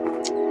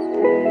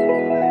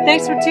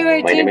 Thanks for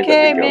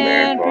 218K,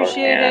 man.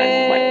 Appreciate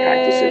it. My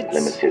practice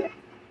is limited.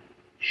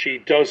 She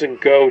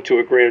doesn't go to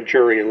a grand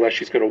jury unless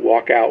she's going to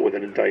walk out with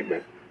an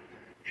indictment.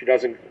 She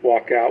doesn't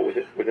walk out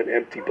with an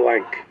empty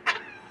blank,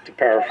 to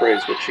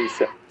paraphrase what she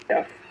said.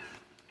 Yeah.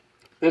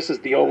 This is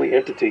the only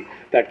entity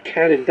that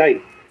can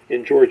indict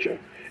in Georgia.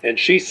 And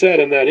she said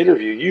in that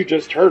interview, you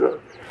just heard her,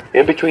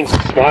 in between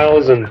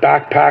smiles and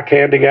backpack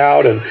handing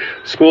out and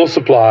school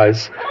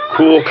supplies,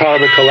 cool,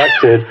 calm, and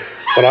collected,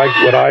 what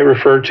I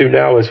refer to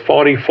now as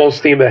Fawny Full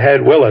Steam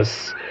Ahead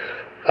Willis,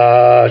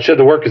 said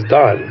the work is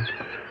done.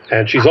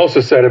 And she's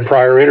also said in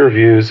prior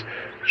interviews,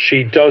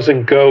 she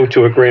doesn't go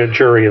to a grand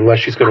jury unless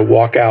she's going to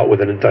walk out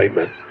with an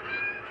indictment.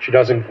 She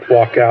doesn't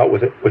walk out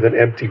with an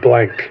empty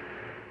blank,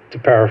 to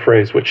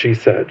paraphrase what she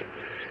said.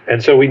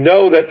 And so we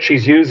know that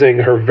she's using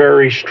her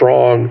very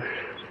strong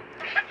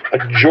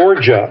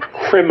Georgia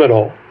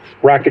Criminal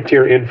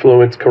Racketeer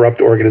Influence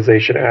Corrupt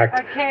Organization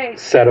Act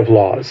set of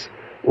laws.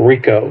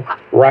 RICO,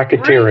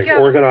 racketeering,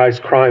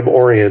 organized crime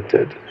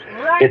oriented.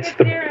 It's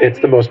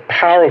the most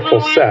powerful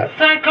set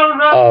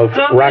of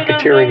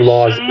racketeering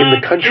laws in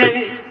the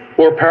country,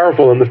 more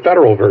powerful than the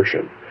federal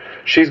version.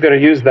 She's going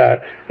to use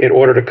that in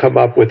order to come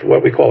up with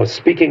what we call a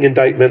speaking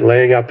indictment,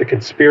 laying out the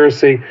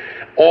conspiracy,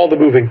 all the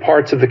moving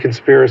parts of the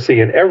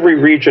conspiracy in every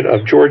region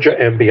of Georgia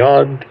and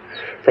beyond,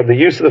 from the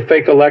use of the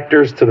fake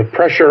electors to the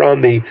pressure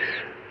on the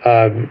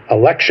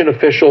election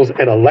officials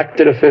and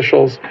elected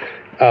officials,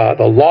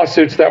 the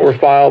lawsuits that were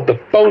filed, the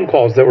phone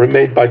calls that were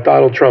made by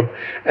Donald Trump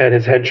and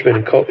his henchmen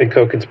and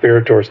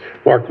co-conspirators,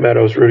 Mark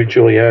Meadows, Rudy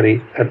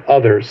Giuliani, and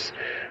others,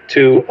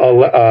 to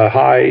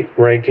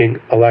high-ranking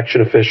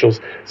election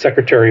officials,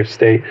 Secretary of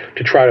State,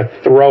 to try to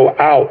throw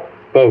out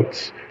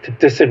votes, to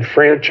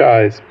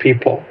disenfranchise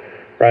people,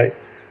 right?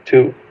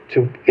 To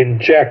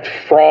inject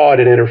fraud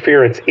and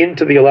interference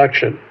into the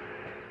election,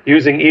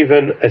 using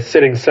even a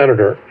sitting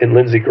senator in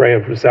Lindsey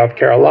Graham from South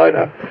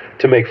Carolina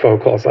to make phone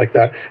calls like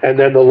that, and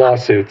then the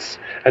lawsuits,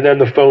 and then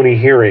the phony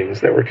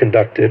hearings that were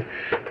conducted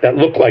that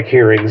look like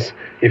hearings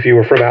if you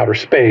were from outer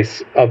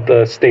space of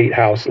the state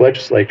house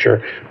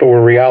legislature, but were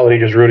in reality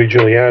just Rudy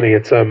Giuliani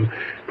at some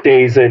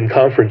days in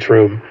conference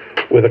room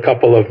with a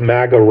couple of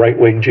MAGA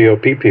right-wing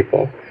GOP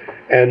people.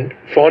 And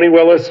Fani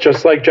Willis,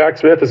 just like Jack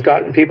Smith, has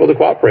gotten people to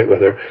cooperate with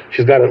her.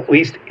 She's got at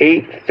least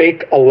 8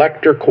 fake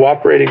elector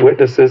cooperating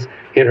witnesses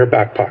in her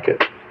back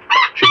pocket.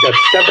 She's got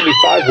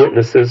 75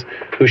 witnesses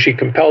who she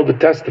compelled to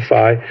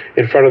testify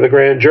in front of the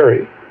grand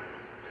jury.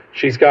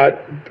 She's got,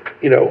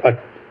 a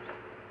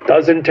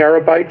dozen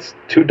terabytes,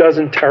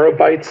 24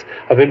 terabytes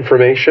of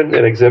information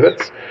and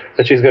exhibits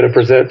that she's going to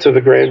present to the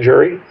grand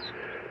jury.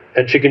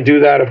 And she can do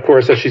that, of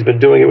course, as she's been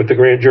doing it with the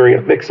grand jury,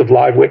 a mix of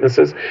live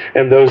witnesses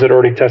and those that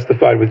already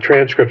testified with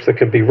transcripts that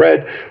can be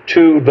read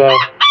to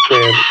the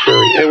grand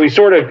jury. And we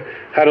sort of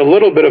had a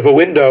little bit of a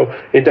window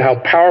into how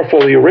powerful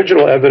the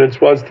original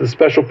evidence was to the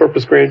special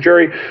purpose grand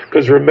jury,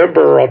 because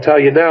remember, I'll tell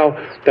you now,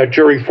 that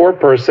jury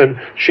foreperson,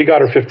 she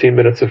got her 15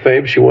 minutes of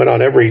fame. She went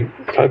on every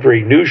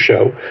news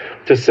show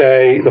to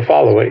say the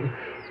following: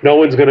 no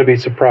one's going to be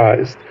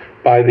surprised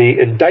by the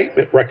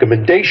indictment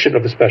recommendation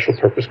of the special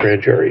purpose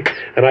grand jury.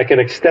 And I can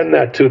extend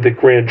that to the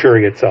grand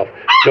jury itself.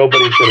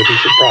 Nobody's going to be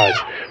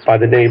surprised by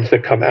the names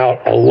that come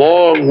out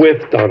along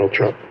with Donald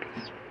Trump.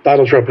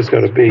 Donald Trump is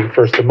going to be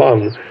first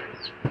among.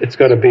 It's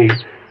going to be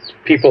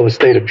people in the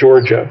state of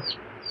Georgia,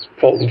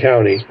 Fulton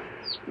County,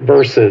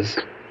 versus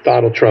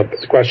Donald Trump.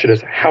 The question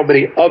is, how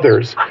many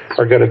others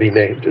are going to be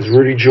named? Is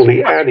Rudy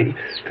Giuliani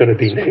going to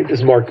be named?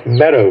 Is Mark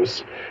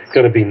Meadows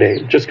going to be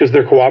named? Just because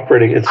they're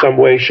cooperating in some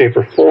way, shape,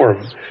 or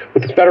form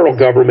with the federal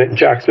government and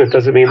Jack Smith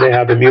doesn't mean they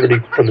have immunity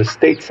from the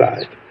state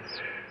side,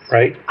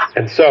 right?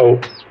 And so,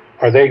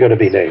 are they going to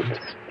be named?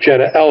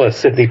 Jenna Ellis,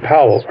 Sidney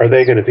Powell, are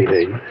they going to be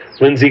named?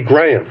 Lindsey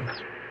Graham,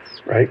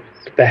 right?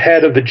 The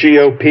head of the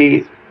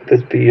GOP,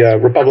 the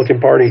Republican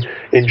Party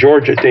in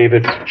Georgia,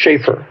 David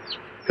Schaefer,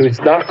 who's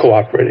not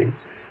cooperating,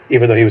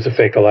 even though he was a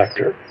fake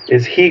elector.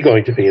 Is he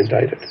going to be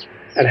indicted?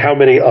 And how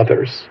many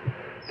others?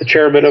 The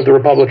chairman of the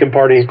Republican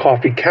Party in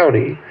Coffee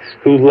County,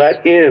 who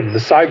let in the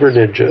cyber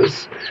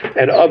ninjas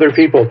and other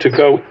people to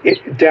go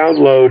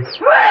download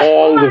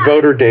all the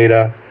voter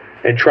data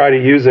and try to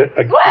use it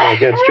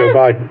against Joe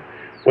Biden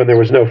when there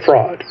was no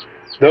fraud.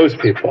 Those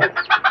people,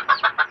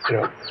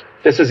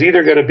 this is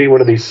either going to be one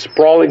of these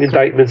sprawling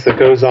indictments that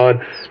goes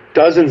on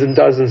dozens and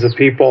dozens of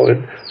people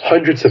and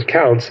hundreds of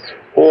counts,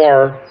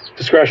 or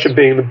discretion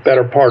being the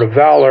better part of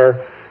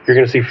valor, you're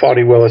going to see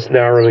Fani Willis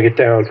narrowing it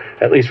down,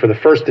 at least for the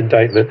first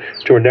indictment,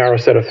 to a narrow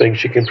set of things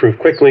she can prove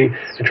quickly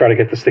and try to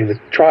get this thing to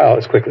trial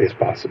as quickly as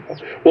possible.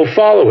 We'll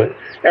follow it.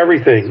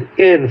 Everything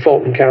in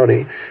Fulton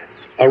County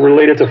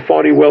related to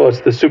Fani Willis,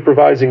 the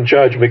supervising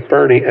judge,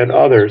 McBurney, and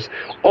others.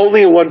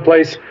 Only in one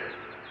place,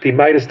 the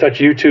Meidastouch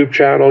YouTube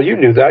channel. You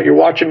knew that. You're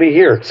watching me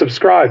here.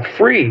 Subscribe.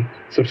 Free.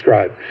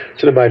 Subscribe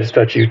to the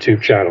Meidastouch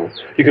YouTube channel.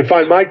 You can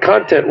find my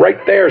content right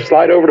there.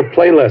 Slide over to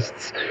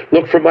playlists.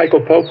 Look for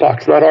Michael Popak.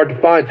 It's not hard to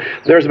find.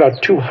 There's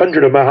about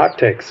 200 of my hot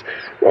takes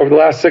over the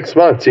last 6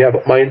 months. You have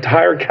my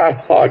entire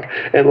catalog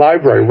and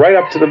library right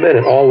up to the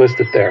minute, all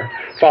listed there.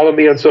 Follow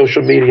me on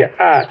social media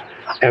at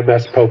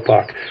MS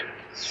Popak.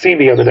 See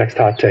me on the next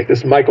hot take. This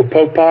is Michael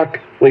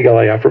Popak, Legal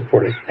AF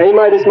reporting. Hey,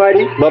 Midas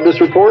Mighty. Love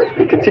this report?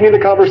 Continue the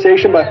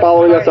conversation by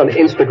following us on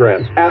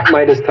Instagram at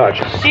Meidastouch.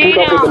 She Keep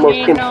up with the don't most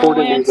need no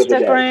important news of the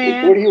day.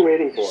 Instagram. What are you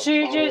waiting for?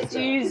 She just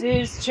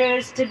uses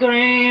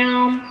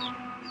Instagram.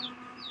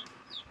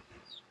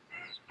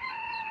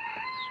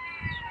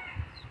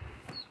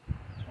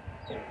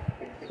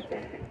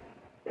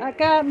 I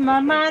got my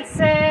mind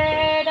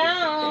set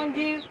on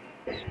you.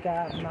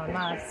 Got my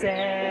mind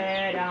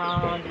set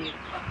on you.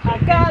 I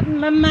got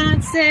my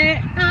mind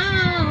set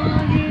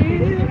on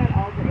you.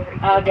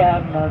 I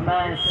got my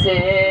mind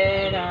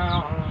set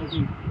on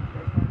you.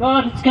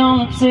 But it's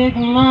gonna take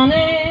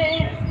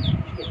money.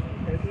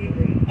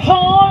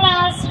 Whole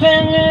lot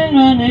spending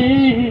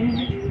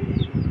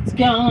money. It's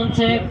gonna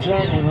take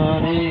plenty of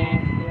money.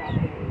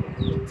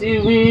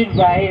 Do it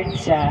right,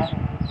 child.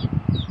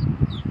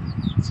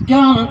 It's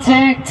gonna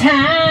take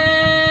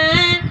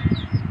time.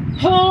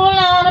 Whole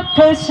lot of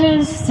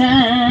patience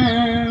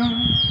time.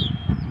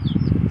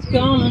 It's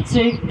gonna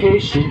take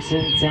patience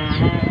and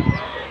time.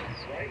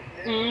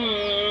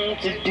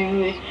 To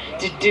do it,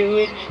 to do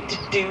it, to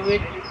do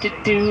it, to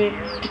do it,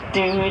 to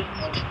do it,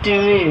 to do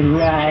it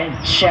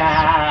right,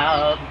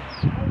 child.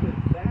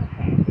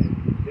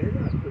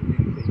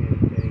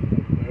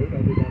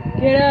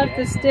 Get off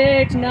the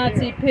stage,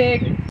 Nazi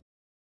pig.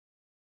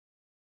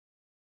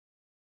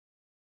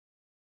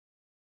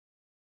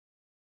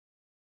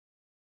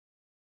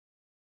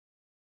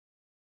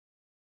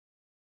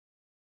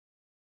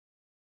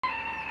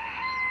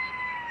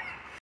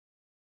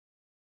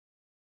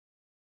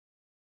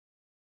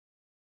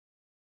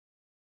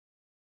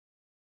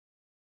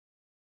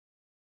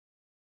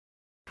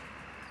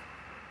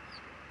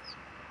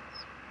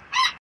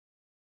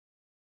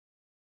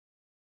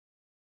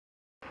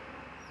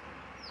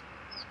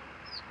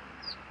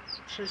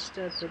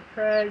 Trista for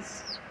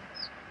press,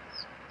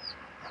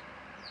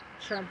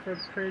 Trump for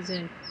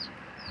prison.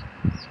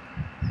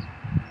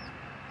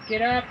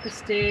 Get off the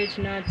stage,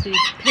 Nazi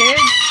pig.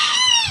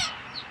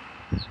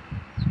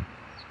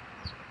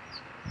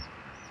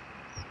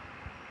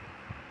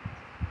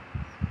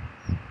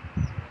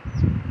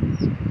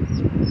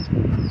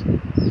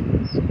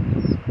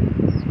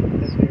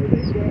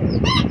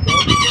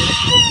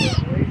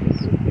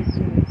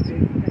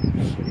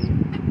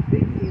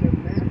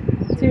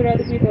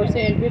 people are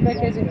saying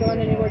Vivek isn't going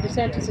anywhere.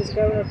 DeSantis is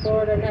governor of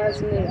Florida and has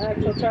the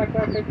actual track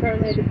record,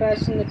 currently the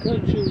best in the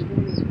country.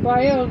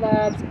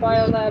 Biolabs,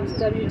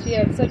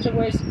 WTF, such a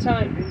waste of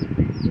time.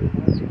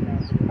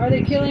 Are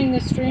they killing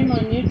the stream on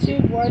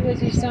YouTube? Why does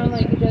he sound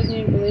like he doesn't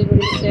even believe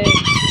what he's saying?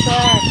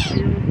 Trash.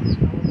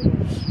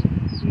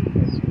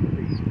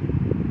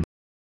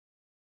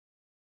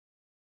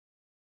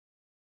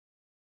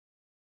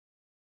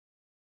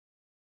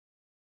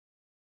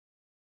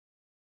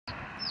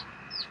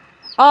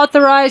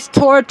 Authorized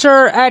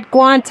torture at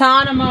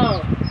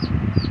Guantanamo.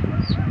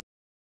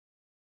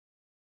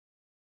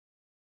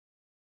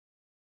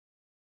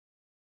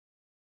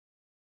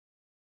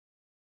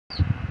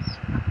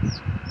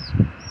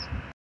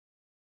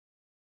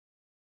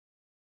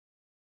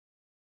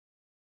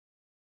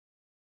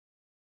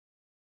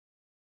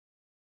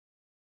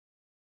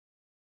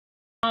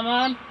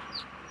 Mama.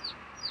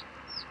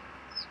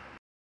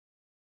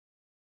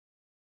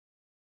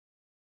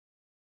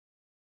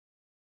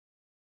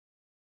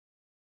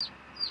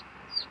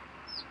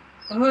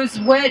 Whose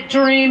wet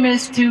dream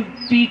is to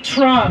be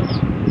Trump.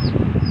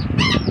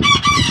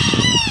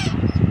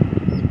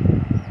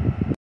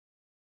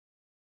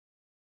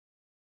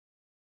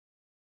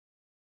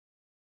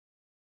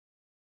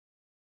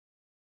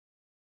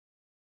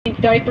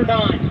 Diapered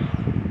on.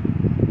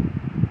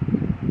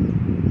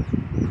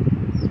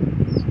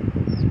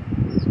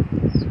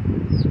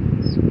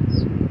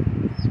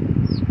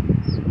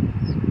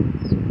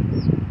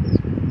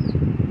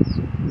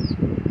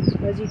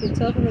 As you can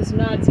tell from his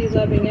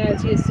Nazi-loving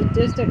ads, he is a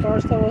sadistic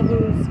arsehole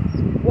whose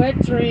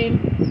wet dream,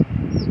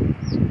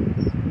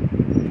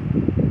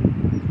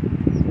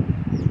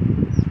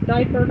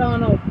 diapered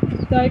on,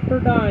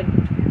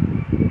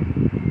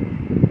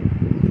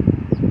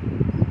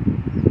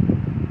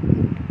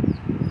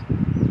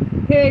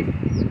 pig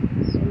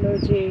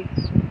emoji.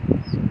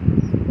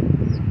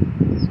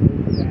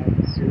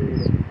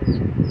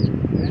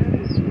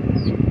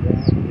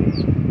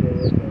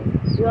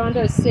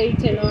 Rhonda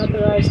Satan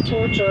authorized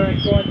torture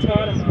at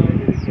Guantanamo.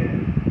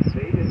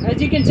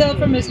 As you can tell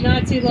from his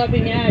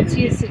Nazi-loving ads,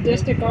 he is a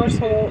sadistic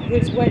arsehole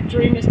whose wet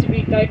dream is to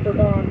be diapered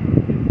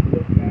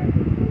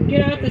on.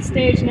 Get off the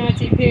stage,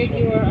 Nazi pig.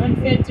 You are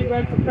unfit to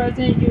run for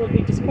president. You will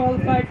be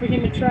disqualified for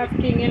human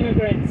trafficking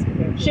immigrants.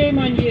 Shame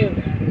on you.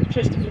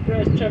 Christopher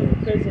Gress, Trump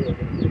for prison.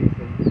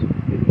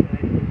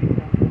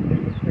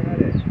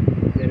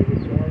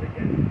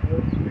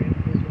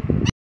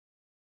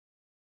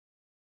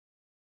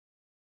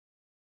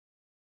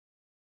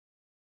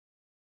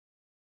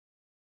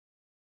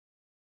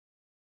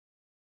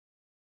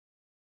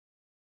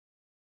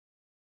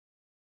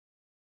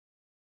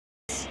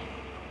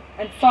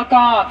 And fuck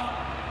off.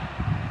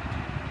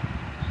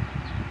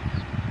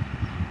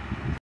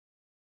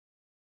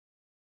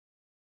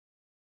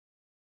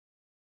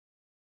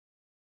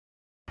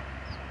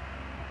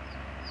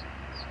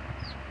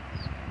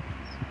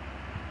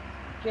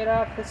 Get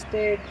off the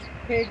stage,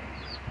 pig.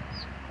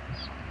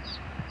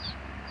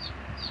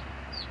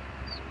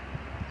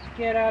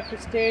 Get off the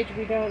stage.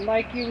 We don't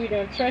like you. We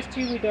don't trust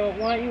you. We don't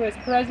want you as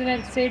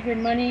president. Save your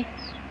money.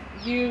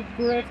 You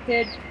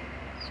grifted.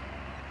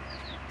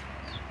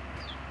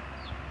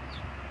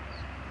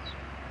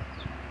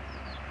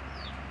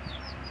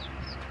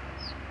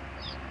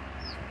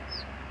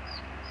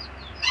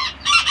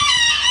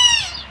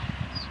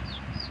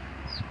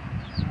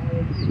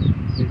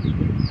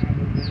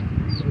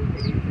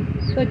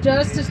 The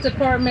Justice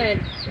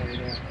Department.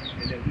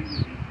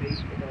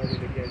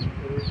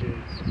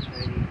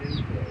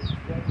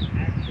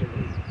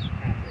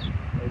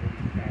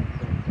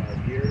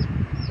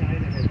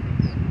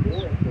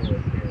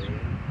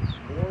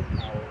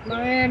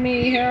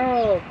 Miami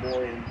Herald.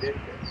 More ambitious.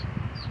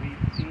 We've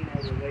seen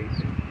our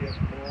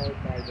relationship marred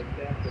by the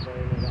theft of our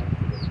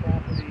intellectual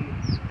property,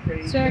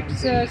 trade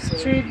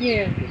Texas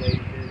Tribune.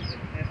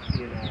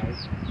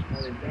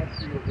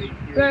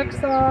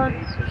 Bexar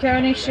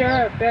County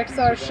Sheriff.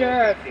 Bexar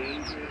Sheriff.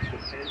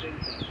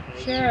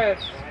 Sheriff.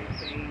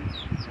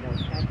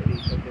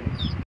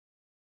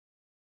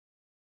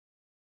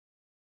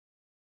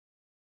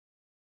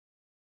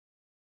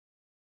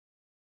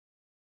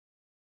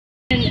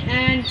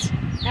 And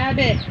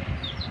Abbott.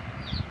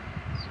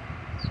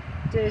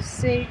 To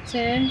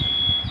Satan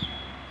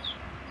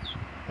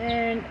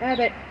and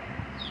Abbott.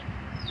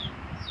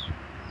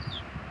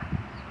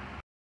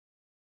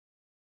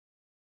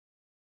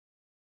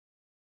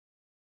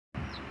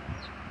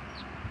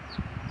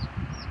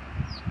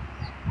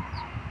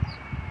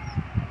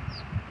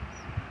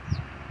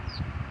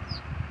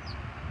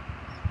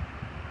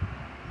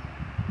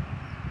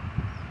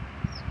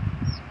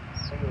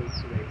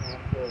 To a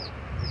hostile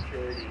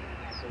security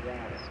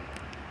apparatus.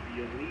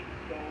 The elite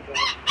sold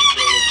us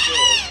they were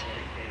good when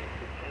it came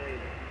to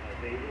China.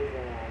 They were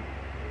wrong,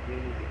 and we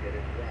need to get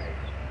it right.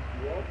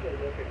 You also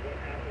look at what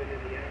happened in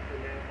the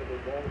aftermath of the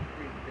Wall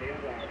Street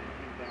bailout in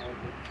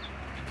 2000.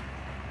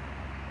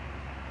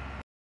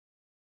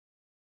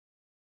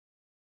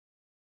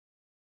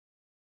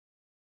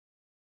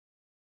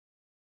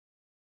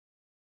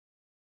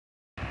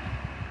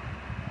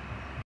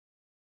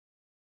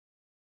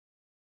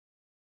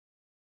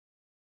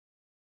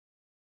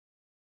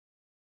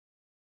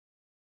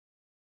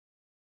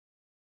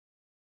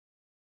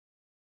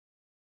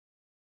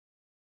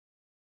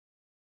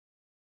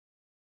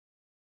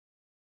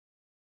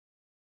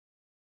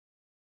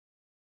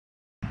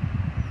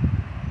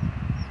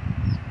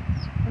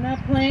 We're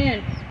not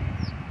playing.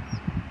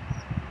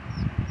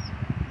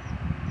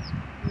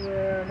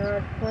 We're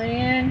not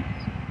playing.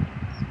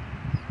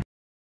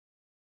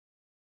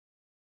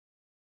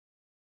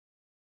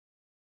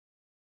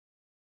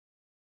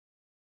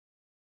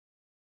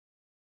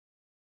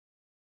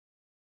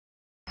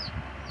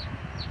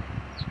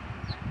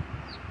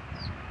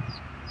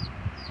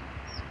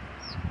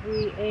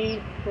 We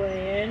ain't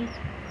playing.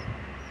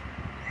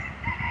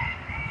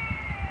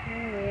 We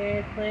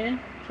ain't playing.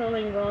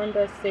 Trolling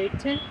Rhonda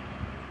Satan.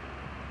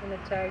 I'm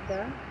gonna tag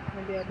that.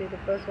 Maybe I'll be the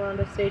first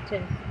Rhonda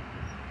Satan.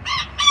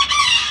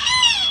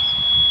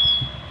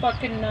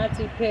 Fucking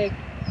Nazi pig.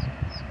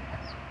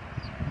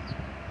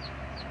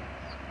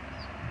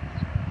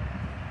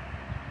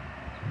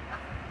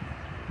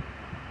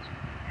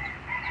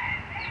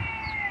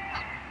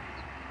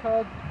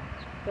 Called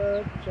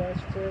the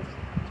Justice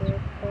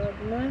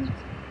Department.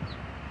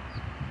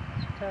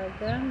 Tag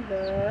them,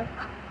 the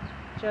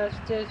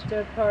Justice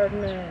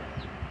Department.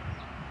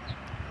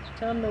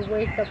 Tell them to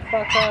wake the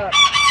fuck up.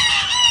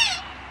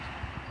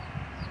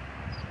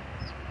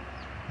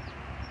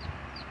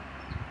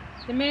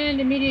 Demand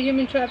immediate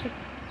human traffic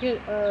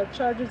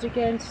charges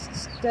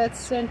against death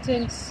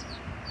sentence.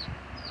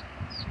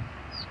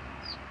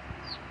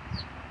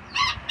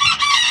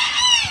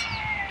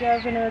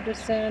 Governor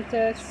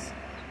DeSantis.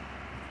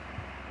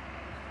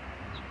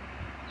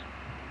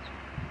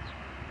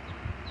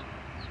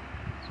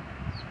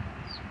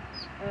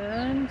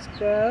 And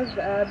Gov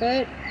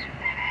Abbott.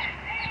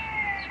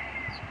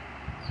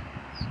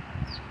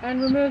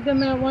 And remove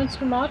them at once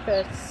from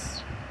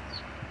office.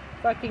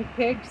 Fucking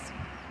pigs.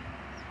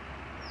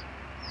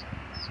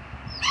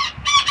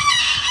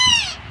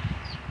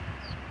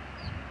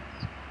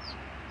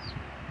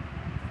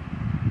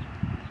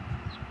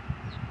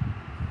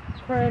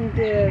 Crime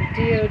div,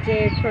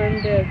 DOJ,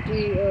 crime div,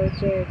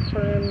 DOJ,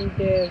 crime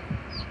div.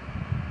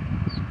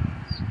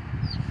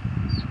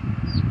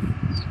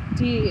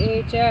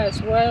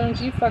 DHS, why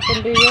don't you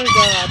fucking do your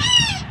job?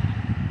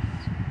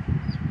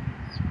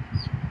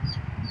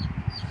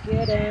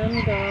 Get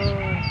him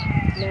gone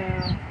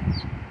now.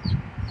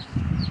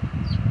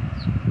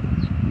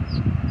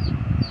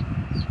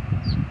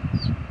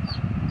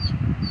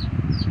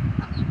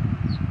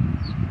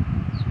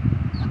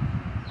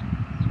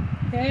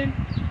 Okay.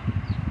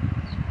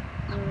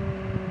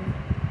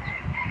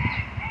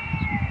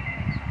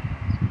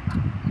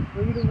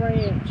 Rita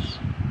Ranch.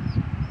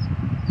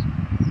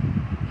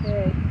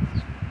 Okay.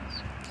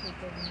 Take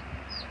a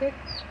quick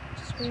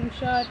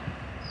screenshot.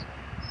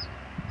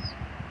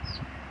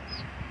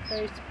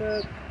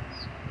 Facebook.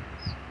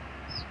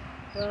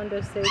 Rhonda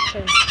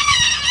Satan.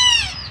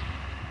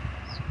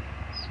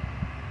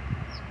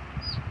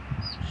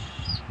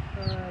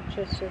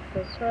 Chester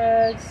for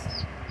Press.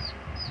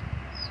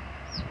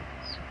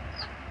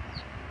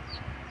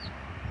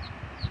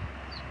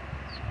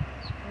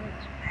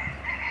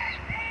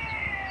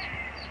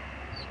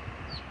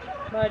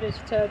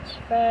 Meidastouch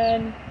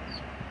fan.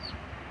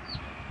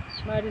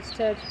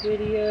 Meidastouch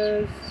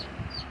videos.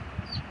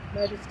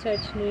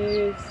 Meidastouch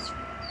news.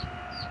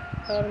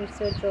 Comedy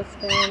Central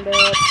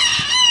stand-up.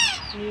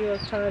 New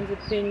York Times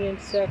opinion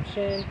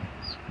section.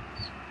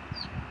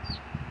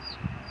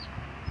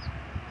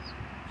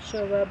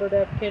 Show Robert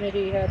F.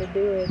 Kennedy how to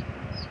do it.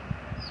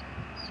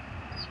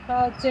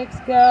 Politics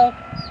go.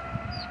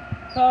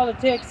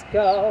 Politics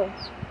go.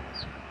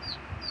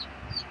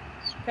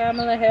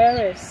 Kamala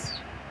Harris.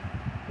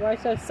 Why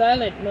so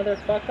silent,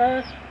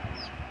 motherfucker?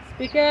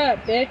 Speak up,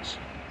 bitch.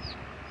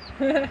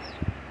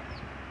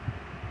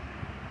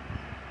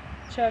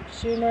 Chuck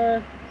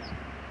Schumer.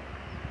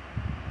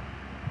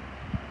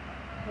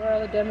 Where are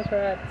the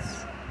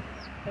Democrats?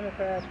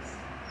 Democrats.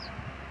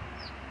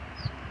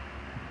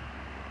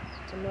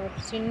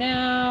 Democracy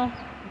Now.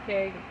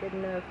 Okay, good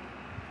enough.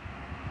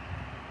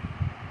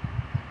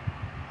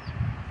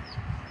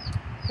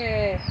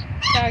 Okay,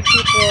 tag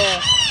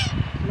people.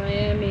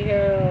 Miami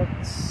Herald.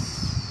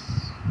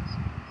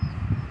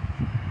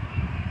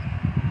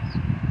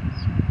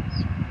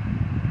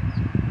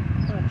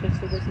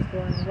 So this is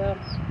going well.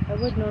 I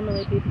would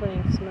normally be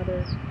playing some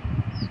other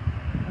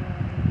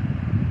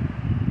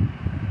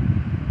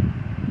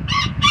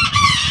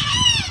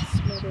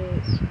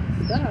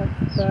stuff,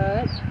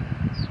 but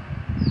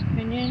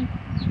opinion,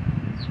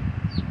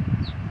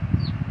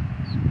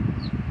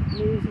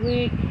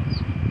 Newsweek,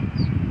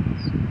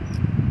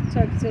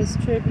 Texas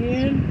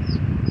Tribune,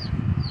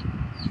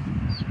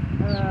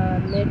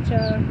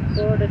 Mitcha,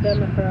 Florida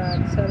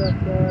Democrats, how about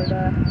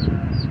Florida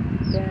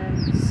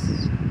Dems?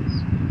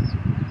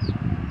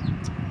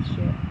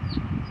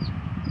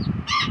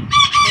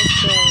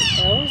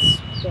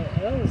 The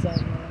L's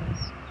online.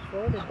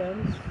 Florida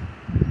Dems.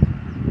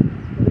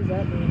 What does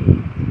that mean?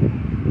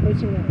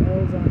 Pushing the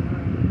L's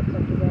online. What the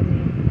fuck does that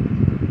mean?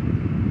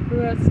 Who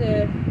else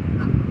said?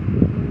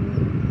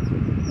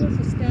 Who else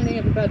is standing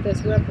up about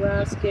this? Rep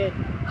Raskin.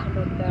 How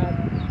about that?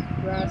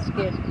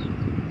 Raskin.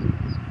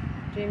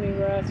 Jamie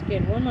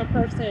Raskin. One more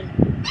person.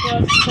 Who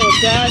else is called?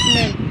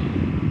 Jasmine.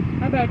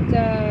 How about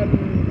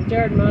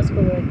Jared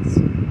Moskowitz?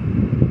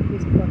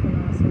 He's fucking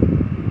awesome.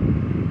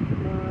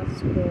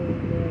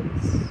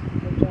 bullets.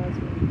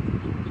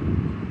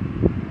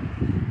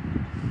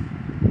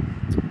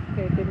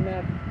 Okay, good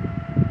enough.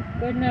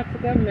 Good enough for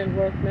government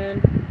work,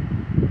 man.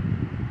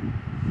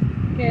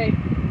 Okay.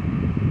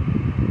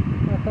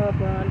 Fuck off,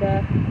 Rhonda.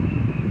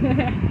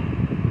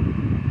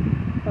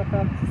 Fuck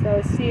off. So I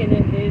was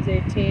CNN News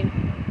 18.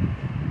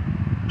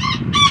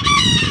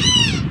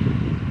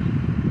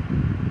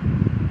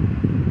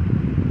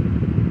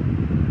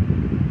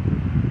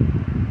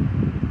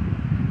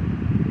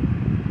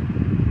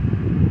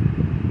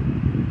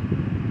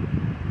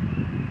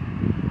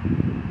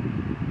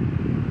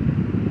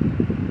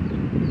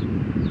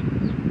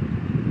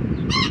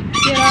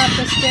 Get off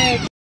the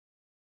stage.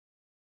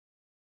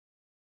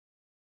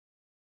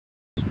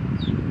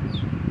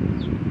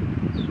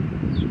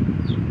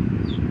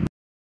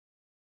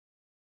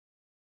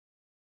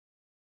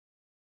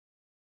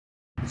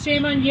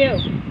 Shame on you.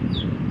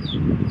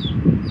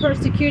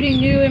 Persecuting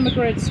new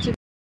immigrants to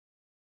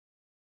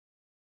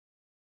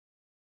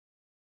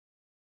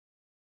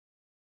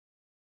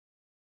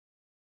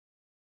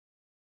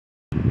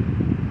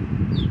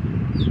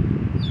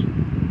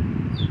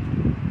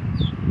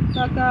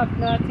fuck off,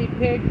 Nazi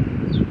pig.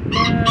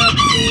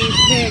 Nazi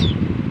pig.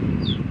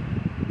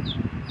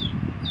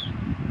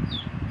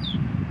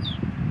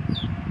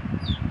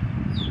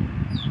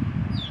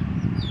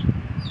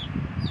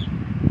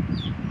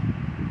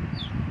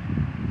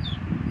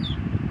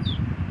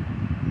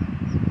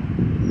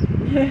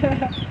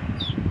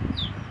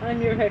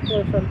 I'm your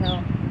heckler from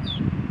hell.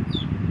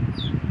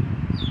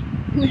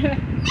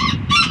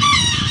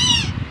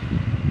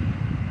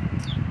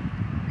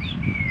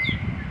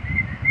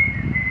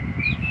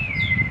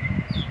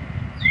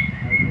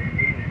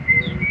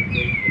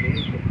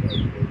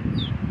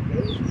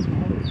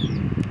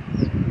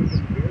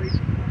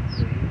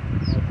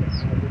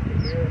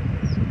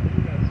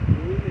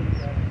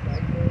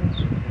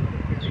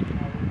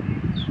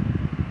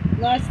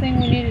 Last thing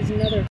we need is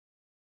another.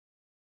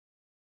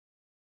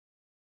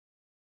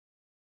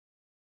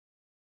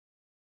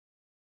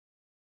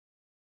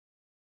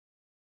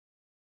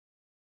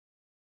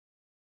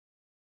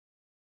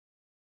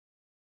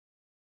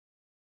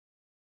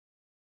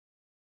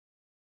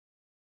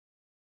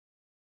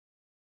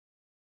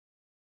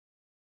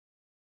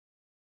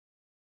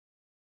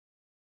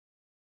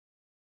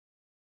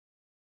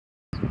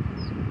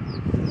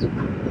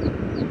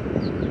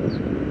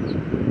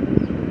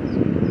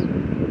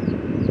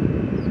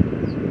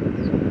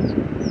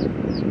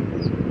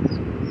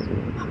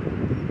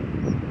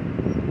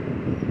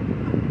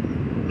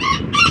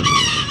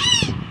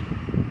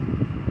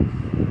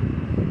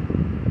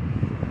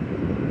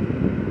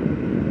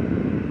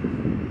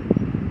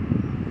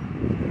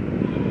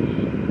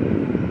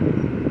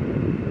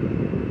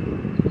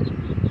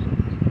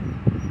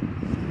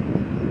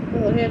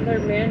 Little Hitler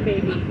man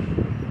baby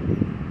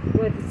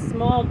with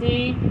small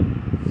D,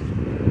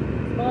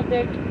 small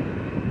dick.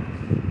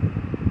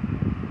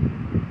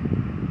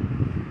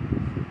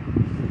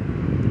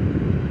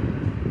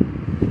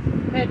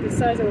 Head the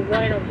size of a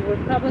rhino.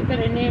 Republican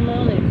in name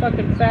only.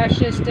 Fucking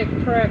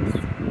fascistic pricks.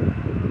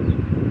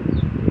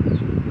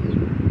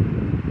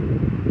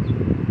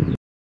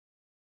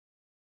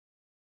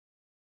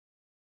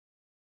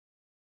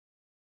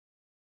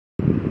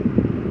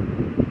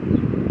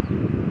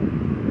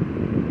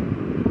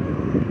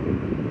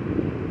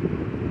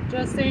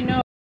 Just say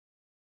no.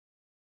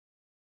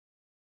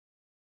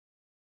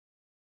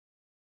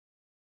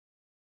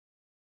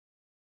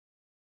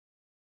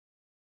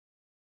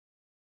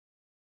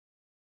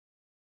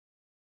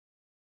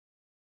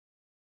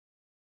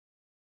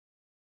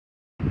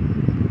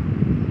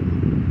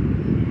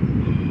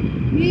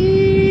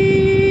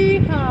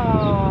 Yeehaw!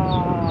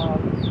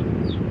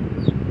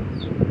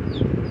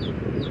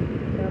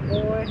 Yeah,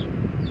 boy.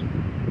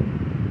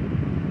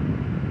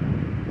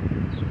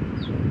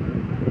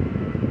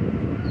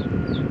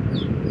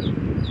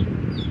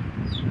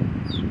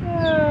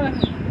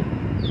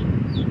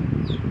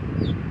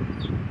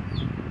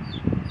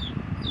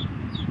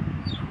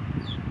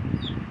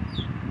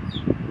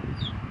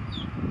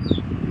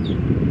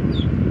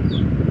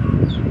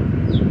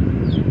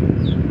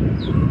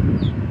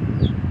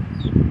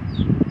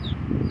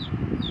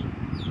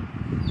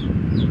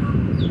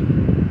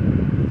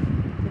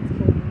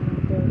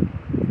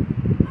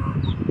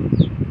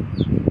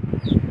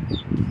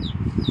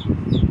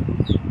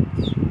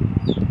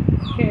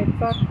 Okay,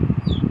 fuck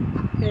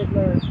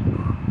Hitler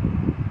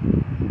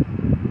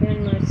and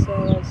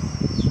myself.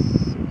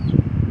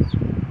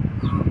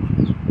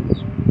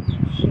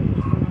 Shit,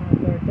 what's going on out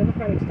there?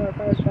 Democratic Star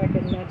fires back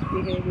in Nazi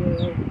behavior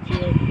like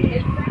GOP.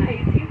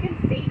 Surprise, you can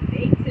save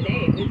big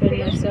today with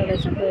Then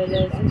sales myself and is good promotions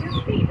as on your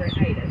favorite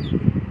items.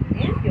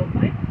 And you'll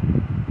find...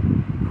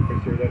 Okay,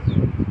 sir, that's a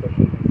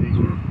special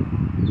Ziegler.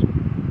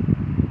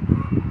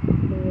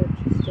 Okay.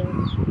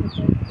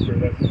 Sir,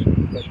 that's a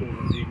special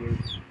Ziegler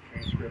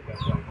transcript.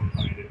 That's how I can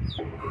find it.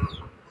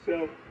 So,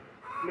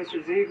 Mr.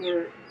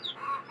 Ziegler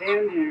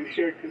and you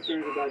shared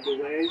concerns about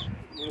delays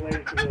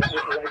related to the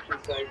election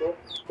cycle,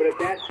 but at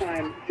that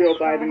time, Joe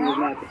Biden was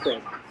not the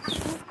president.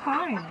 So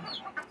kind.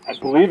 I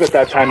believe at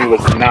that time he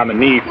was the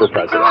nominee for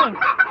president.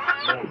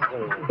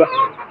 But,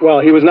 well,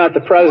 he was not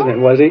the president,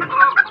 was he?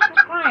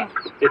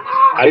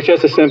 It's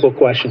just a simple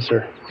question,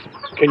 sir.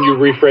 Can you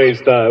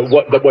rephrase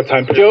what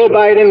time period? Joe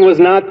Biden was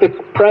not the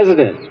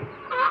president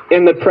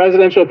in the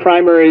presidential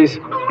primaries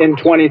in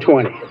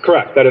 2020.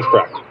 Correct. That is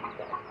correct.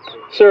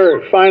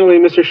 Sir, finally,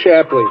 Mr.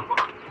 Shapley,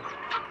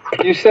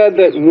 you said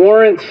that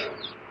warrants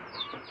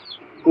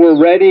were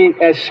ready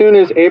as soon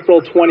as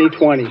April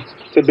 2020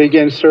 to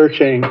begin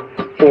searching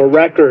for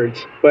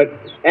records, but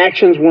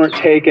actions weren't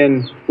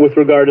taken with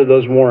regard to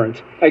those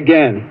warrants.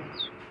 Again,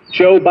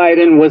 Joe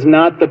Biden was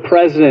not the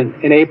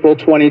president in April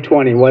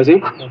 2020, was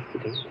he?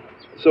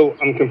 So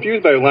I'm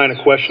confused by your line of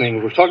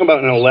questioning. We're talking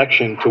about an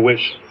election to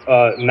which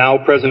now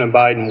President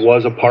Biden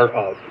was a part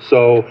of.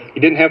 So he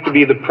didn't have to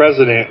be the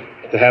president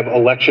to have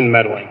election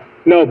meddling.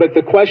 No, but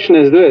the question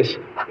is this.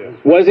 Yeah.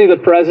 Was he the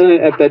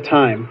president at that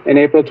time in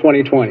April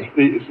 2020?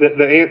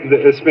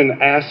 It's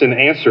been asked and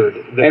answered.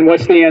 And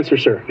what's the answer,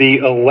 sir? The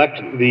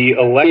election. The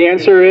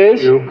answer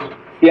is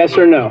yes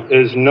or no?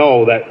 Is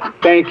no.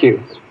 Thank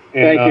you.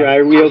 Thank you.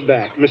 I yield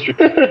back. Mr.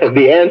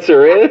 The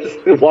answer is,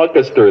 walk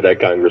us through that,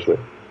 Congressman.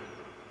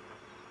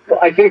 Well,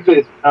 I think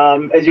that,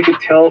 as you could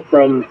tell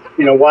from,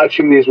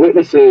 watching these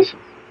witnesses,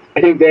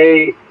 I think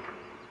they,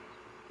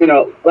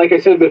 like I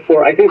said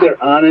before, I think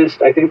they're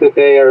honest. I think that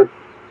they are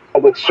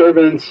public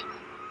servants.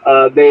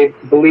 They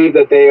believe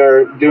that they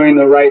are doing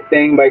the right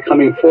thing by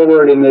coming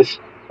forward in this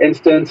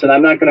instance, and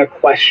I'm not going to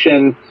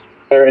question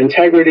their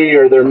integrity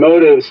or their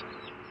motives,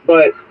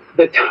 but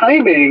the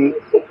timing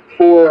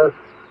for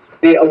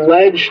the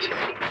alleged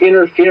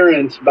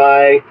interference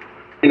by,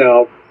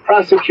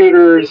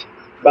 prosecutors,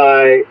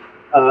 by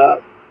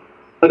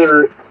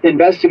other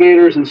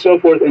investigators and so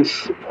forth, and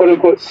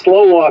quote-unquote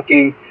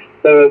slow-walking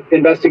the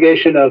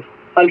investigation of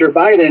Hunter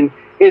Biden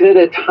is at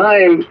a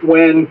time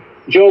when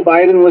Joe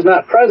Biden was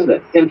not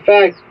president. In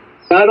fact,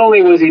 not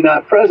only was he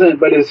not president,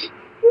 but his,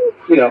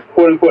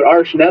 quote-unquote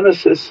arch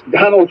nemesis,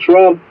 Donald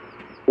Trump,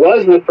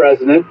 was the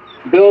president,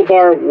 Bill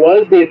Barr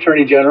was the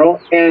attorney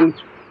general, and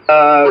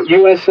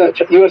U.S.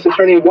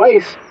 Attorney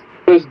Weiss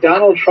was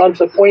Donald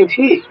Trump's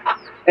appointee.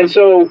 And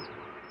so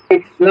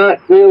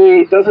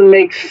it doesn't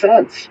make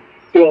sense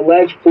to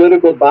allege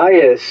political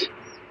bias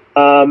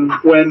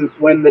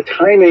when the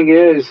timing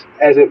is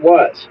as it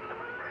was.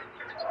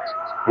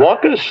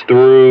 Walk us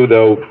through,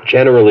 though,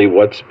 generally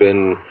what's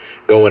been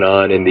going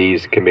on in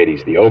these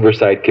committees. The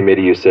Oversight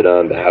Committee you sit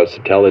on, the House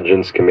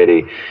Intelligence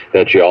Committee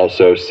that you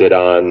also sit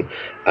on.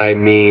 I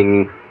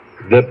mean,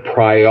 the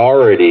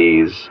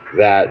priorities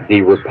that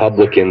the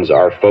Republicans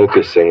are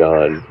focusing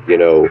on,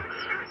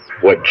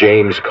 what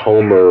James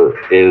Comer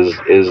is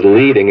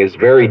leading is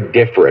very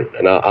different,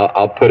 and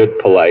I'll put it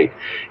polite,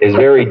 is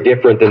very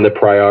different than the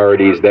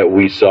priorities that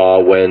we saw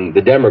when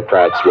the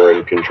Democrats were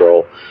in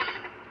control.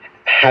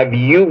 Have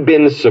you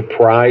been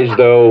surprised,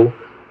 though,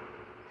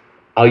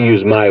 I'll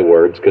use my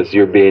words because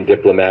you're being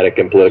diplomatic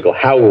and political,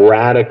 how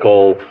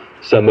radical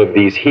some of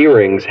these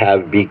hearings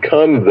have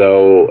become,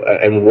 though,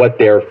 and what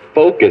their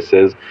focus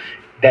is,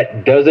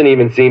 that doesn't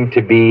even seem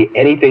to be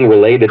anything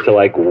related to,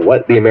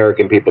 what the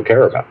American people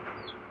care about?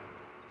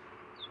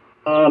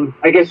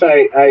 I guess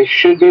I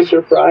should be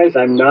surprised.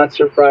 I'm not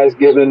surprised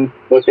given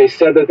what they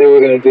said that they were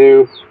going to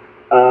do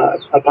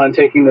upon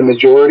taking the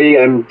majority.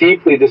 I'm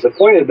deeply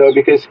disappointed, though,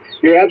 because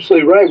you're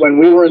absolutely right. When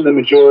we were in the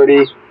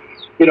majority,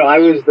 I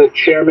was the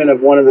chairman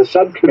of one of the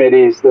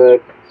subcommittees,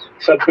 the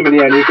Subcommittee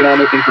on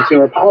Economic and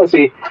Consumer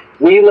Policy.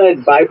 We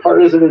led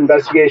bipartisan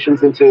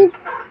investigations into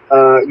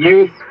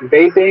youth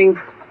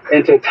vaping,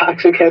 into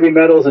toxic heavy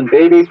metals in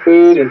baby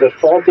food, into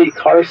faulty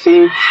car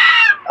seats,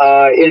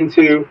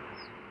 into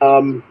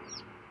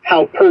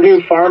how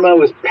Purdue Pharma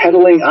was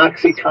peddling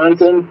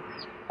OxyContin.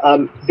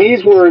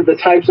 These were the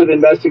types of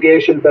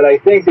investigations that I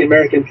think the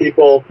American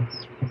people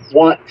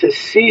want to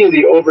see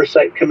the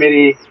Oversight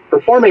Committee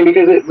performing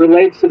because it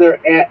relates to their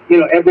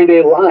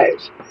everyday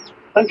lives.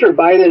 Hunter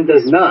Biden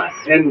does not.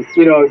 And,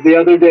 the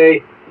other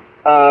day,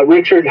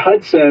 Richard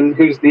Hudson,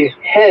 who's the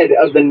head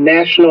of the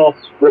National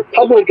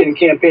Republican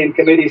Campaign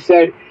Committee,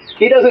 said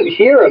he doesn't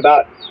hear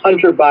about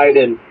Hunter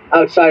Biden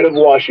outside of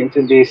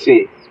Washington,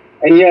 D.C.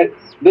 And yet,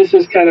 this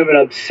is kind of an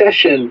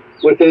obsession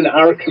within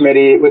our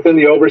committee, within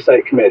the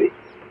Oversight Committee.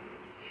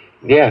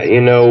 Yeah,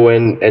 and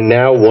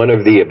now one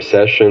of the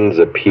obsessions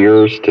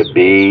appears to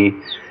be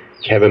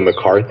Kevin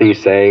McCarthy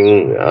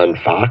saying on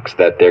Fox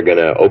that they're going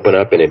to open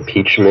up an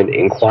impeachment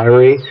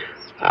inquiry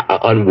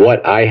on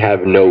what I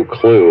have no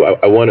clue.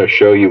 I want to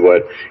show you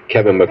what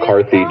Kevin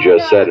McCarthy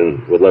just said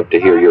and would love to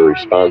hear your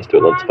response to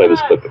it. Let's play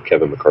this clip of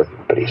Kevin McCarthy.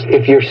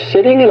 If you're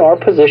sitting in our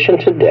position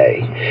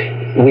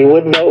today, we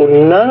would know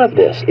none of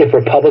this if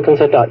Republicans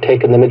had not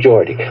taken the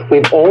majority.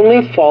 We've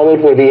only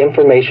followed where the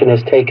information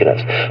has taken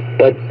us.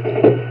 But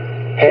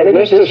And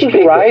this is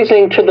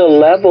rising to the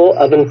level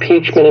of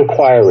impeachment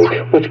inquiry,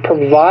 which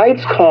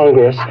provides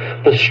Congress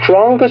the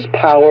strongest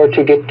power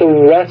to get the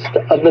rest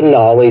of the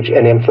knowledge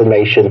and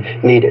information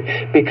needed.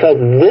 Because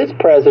this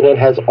president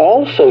has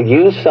also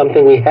used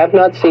something we have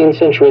not seen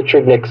since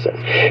Richard Nixon,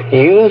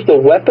 used the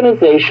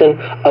weaponization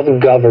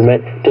of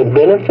government to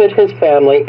benefit his family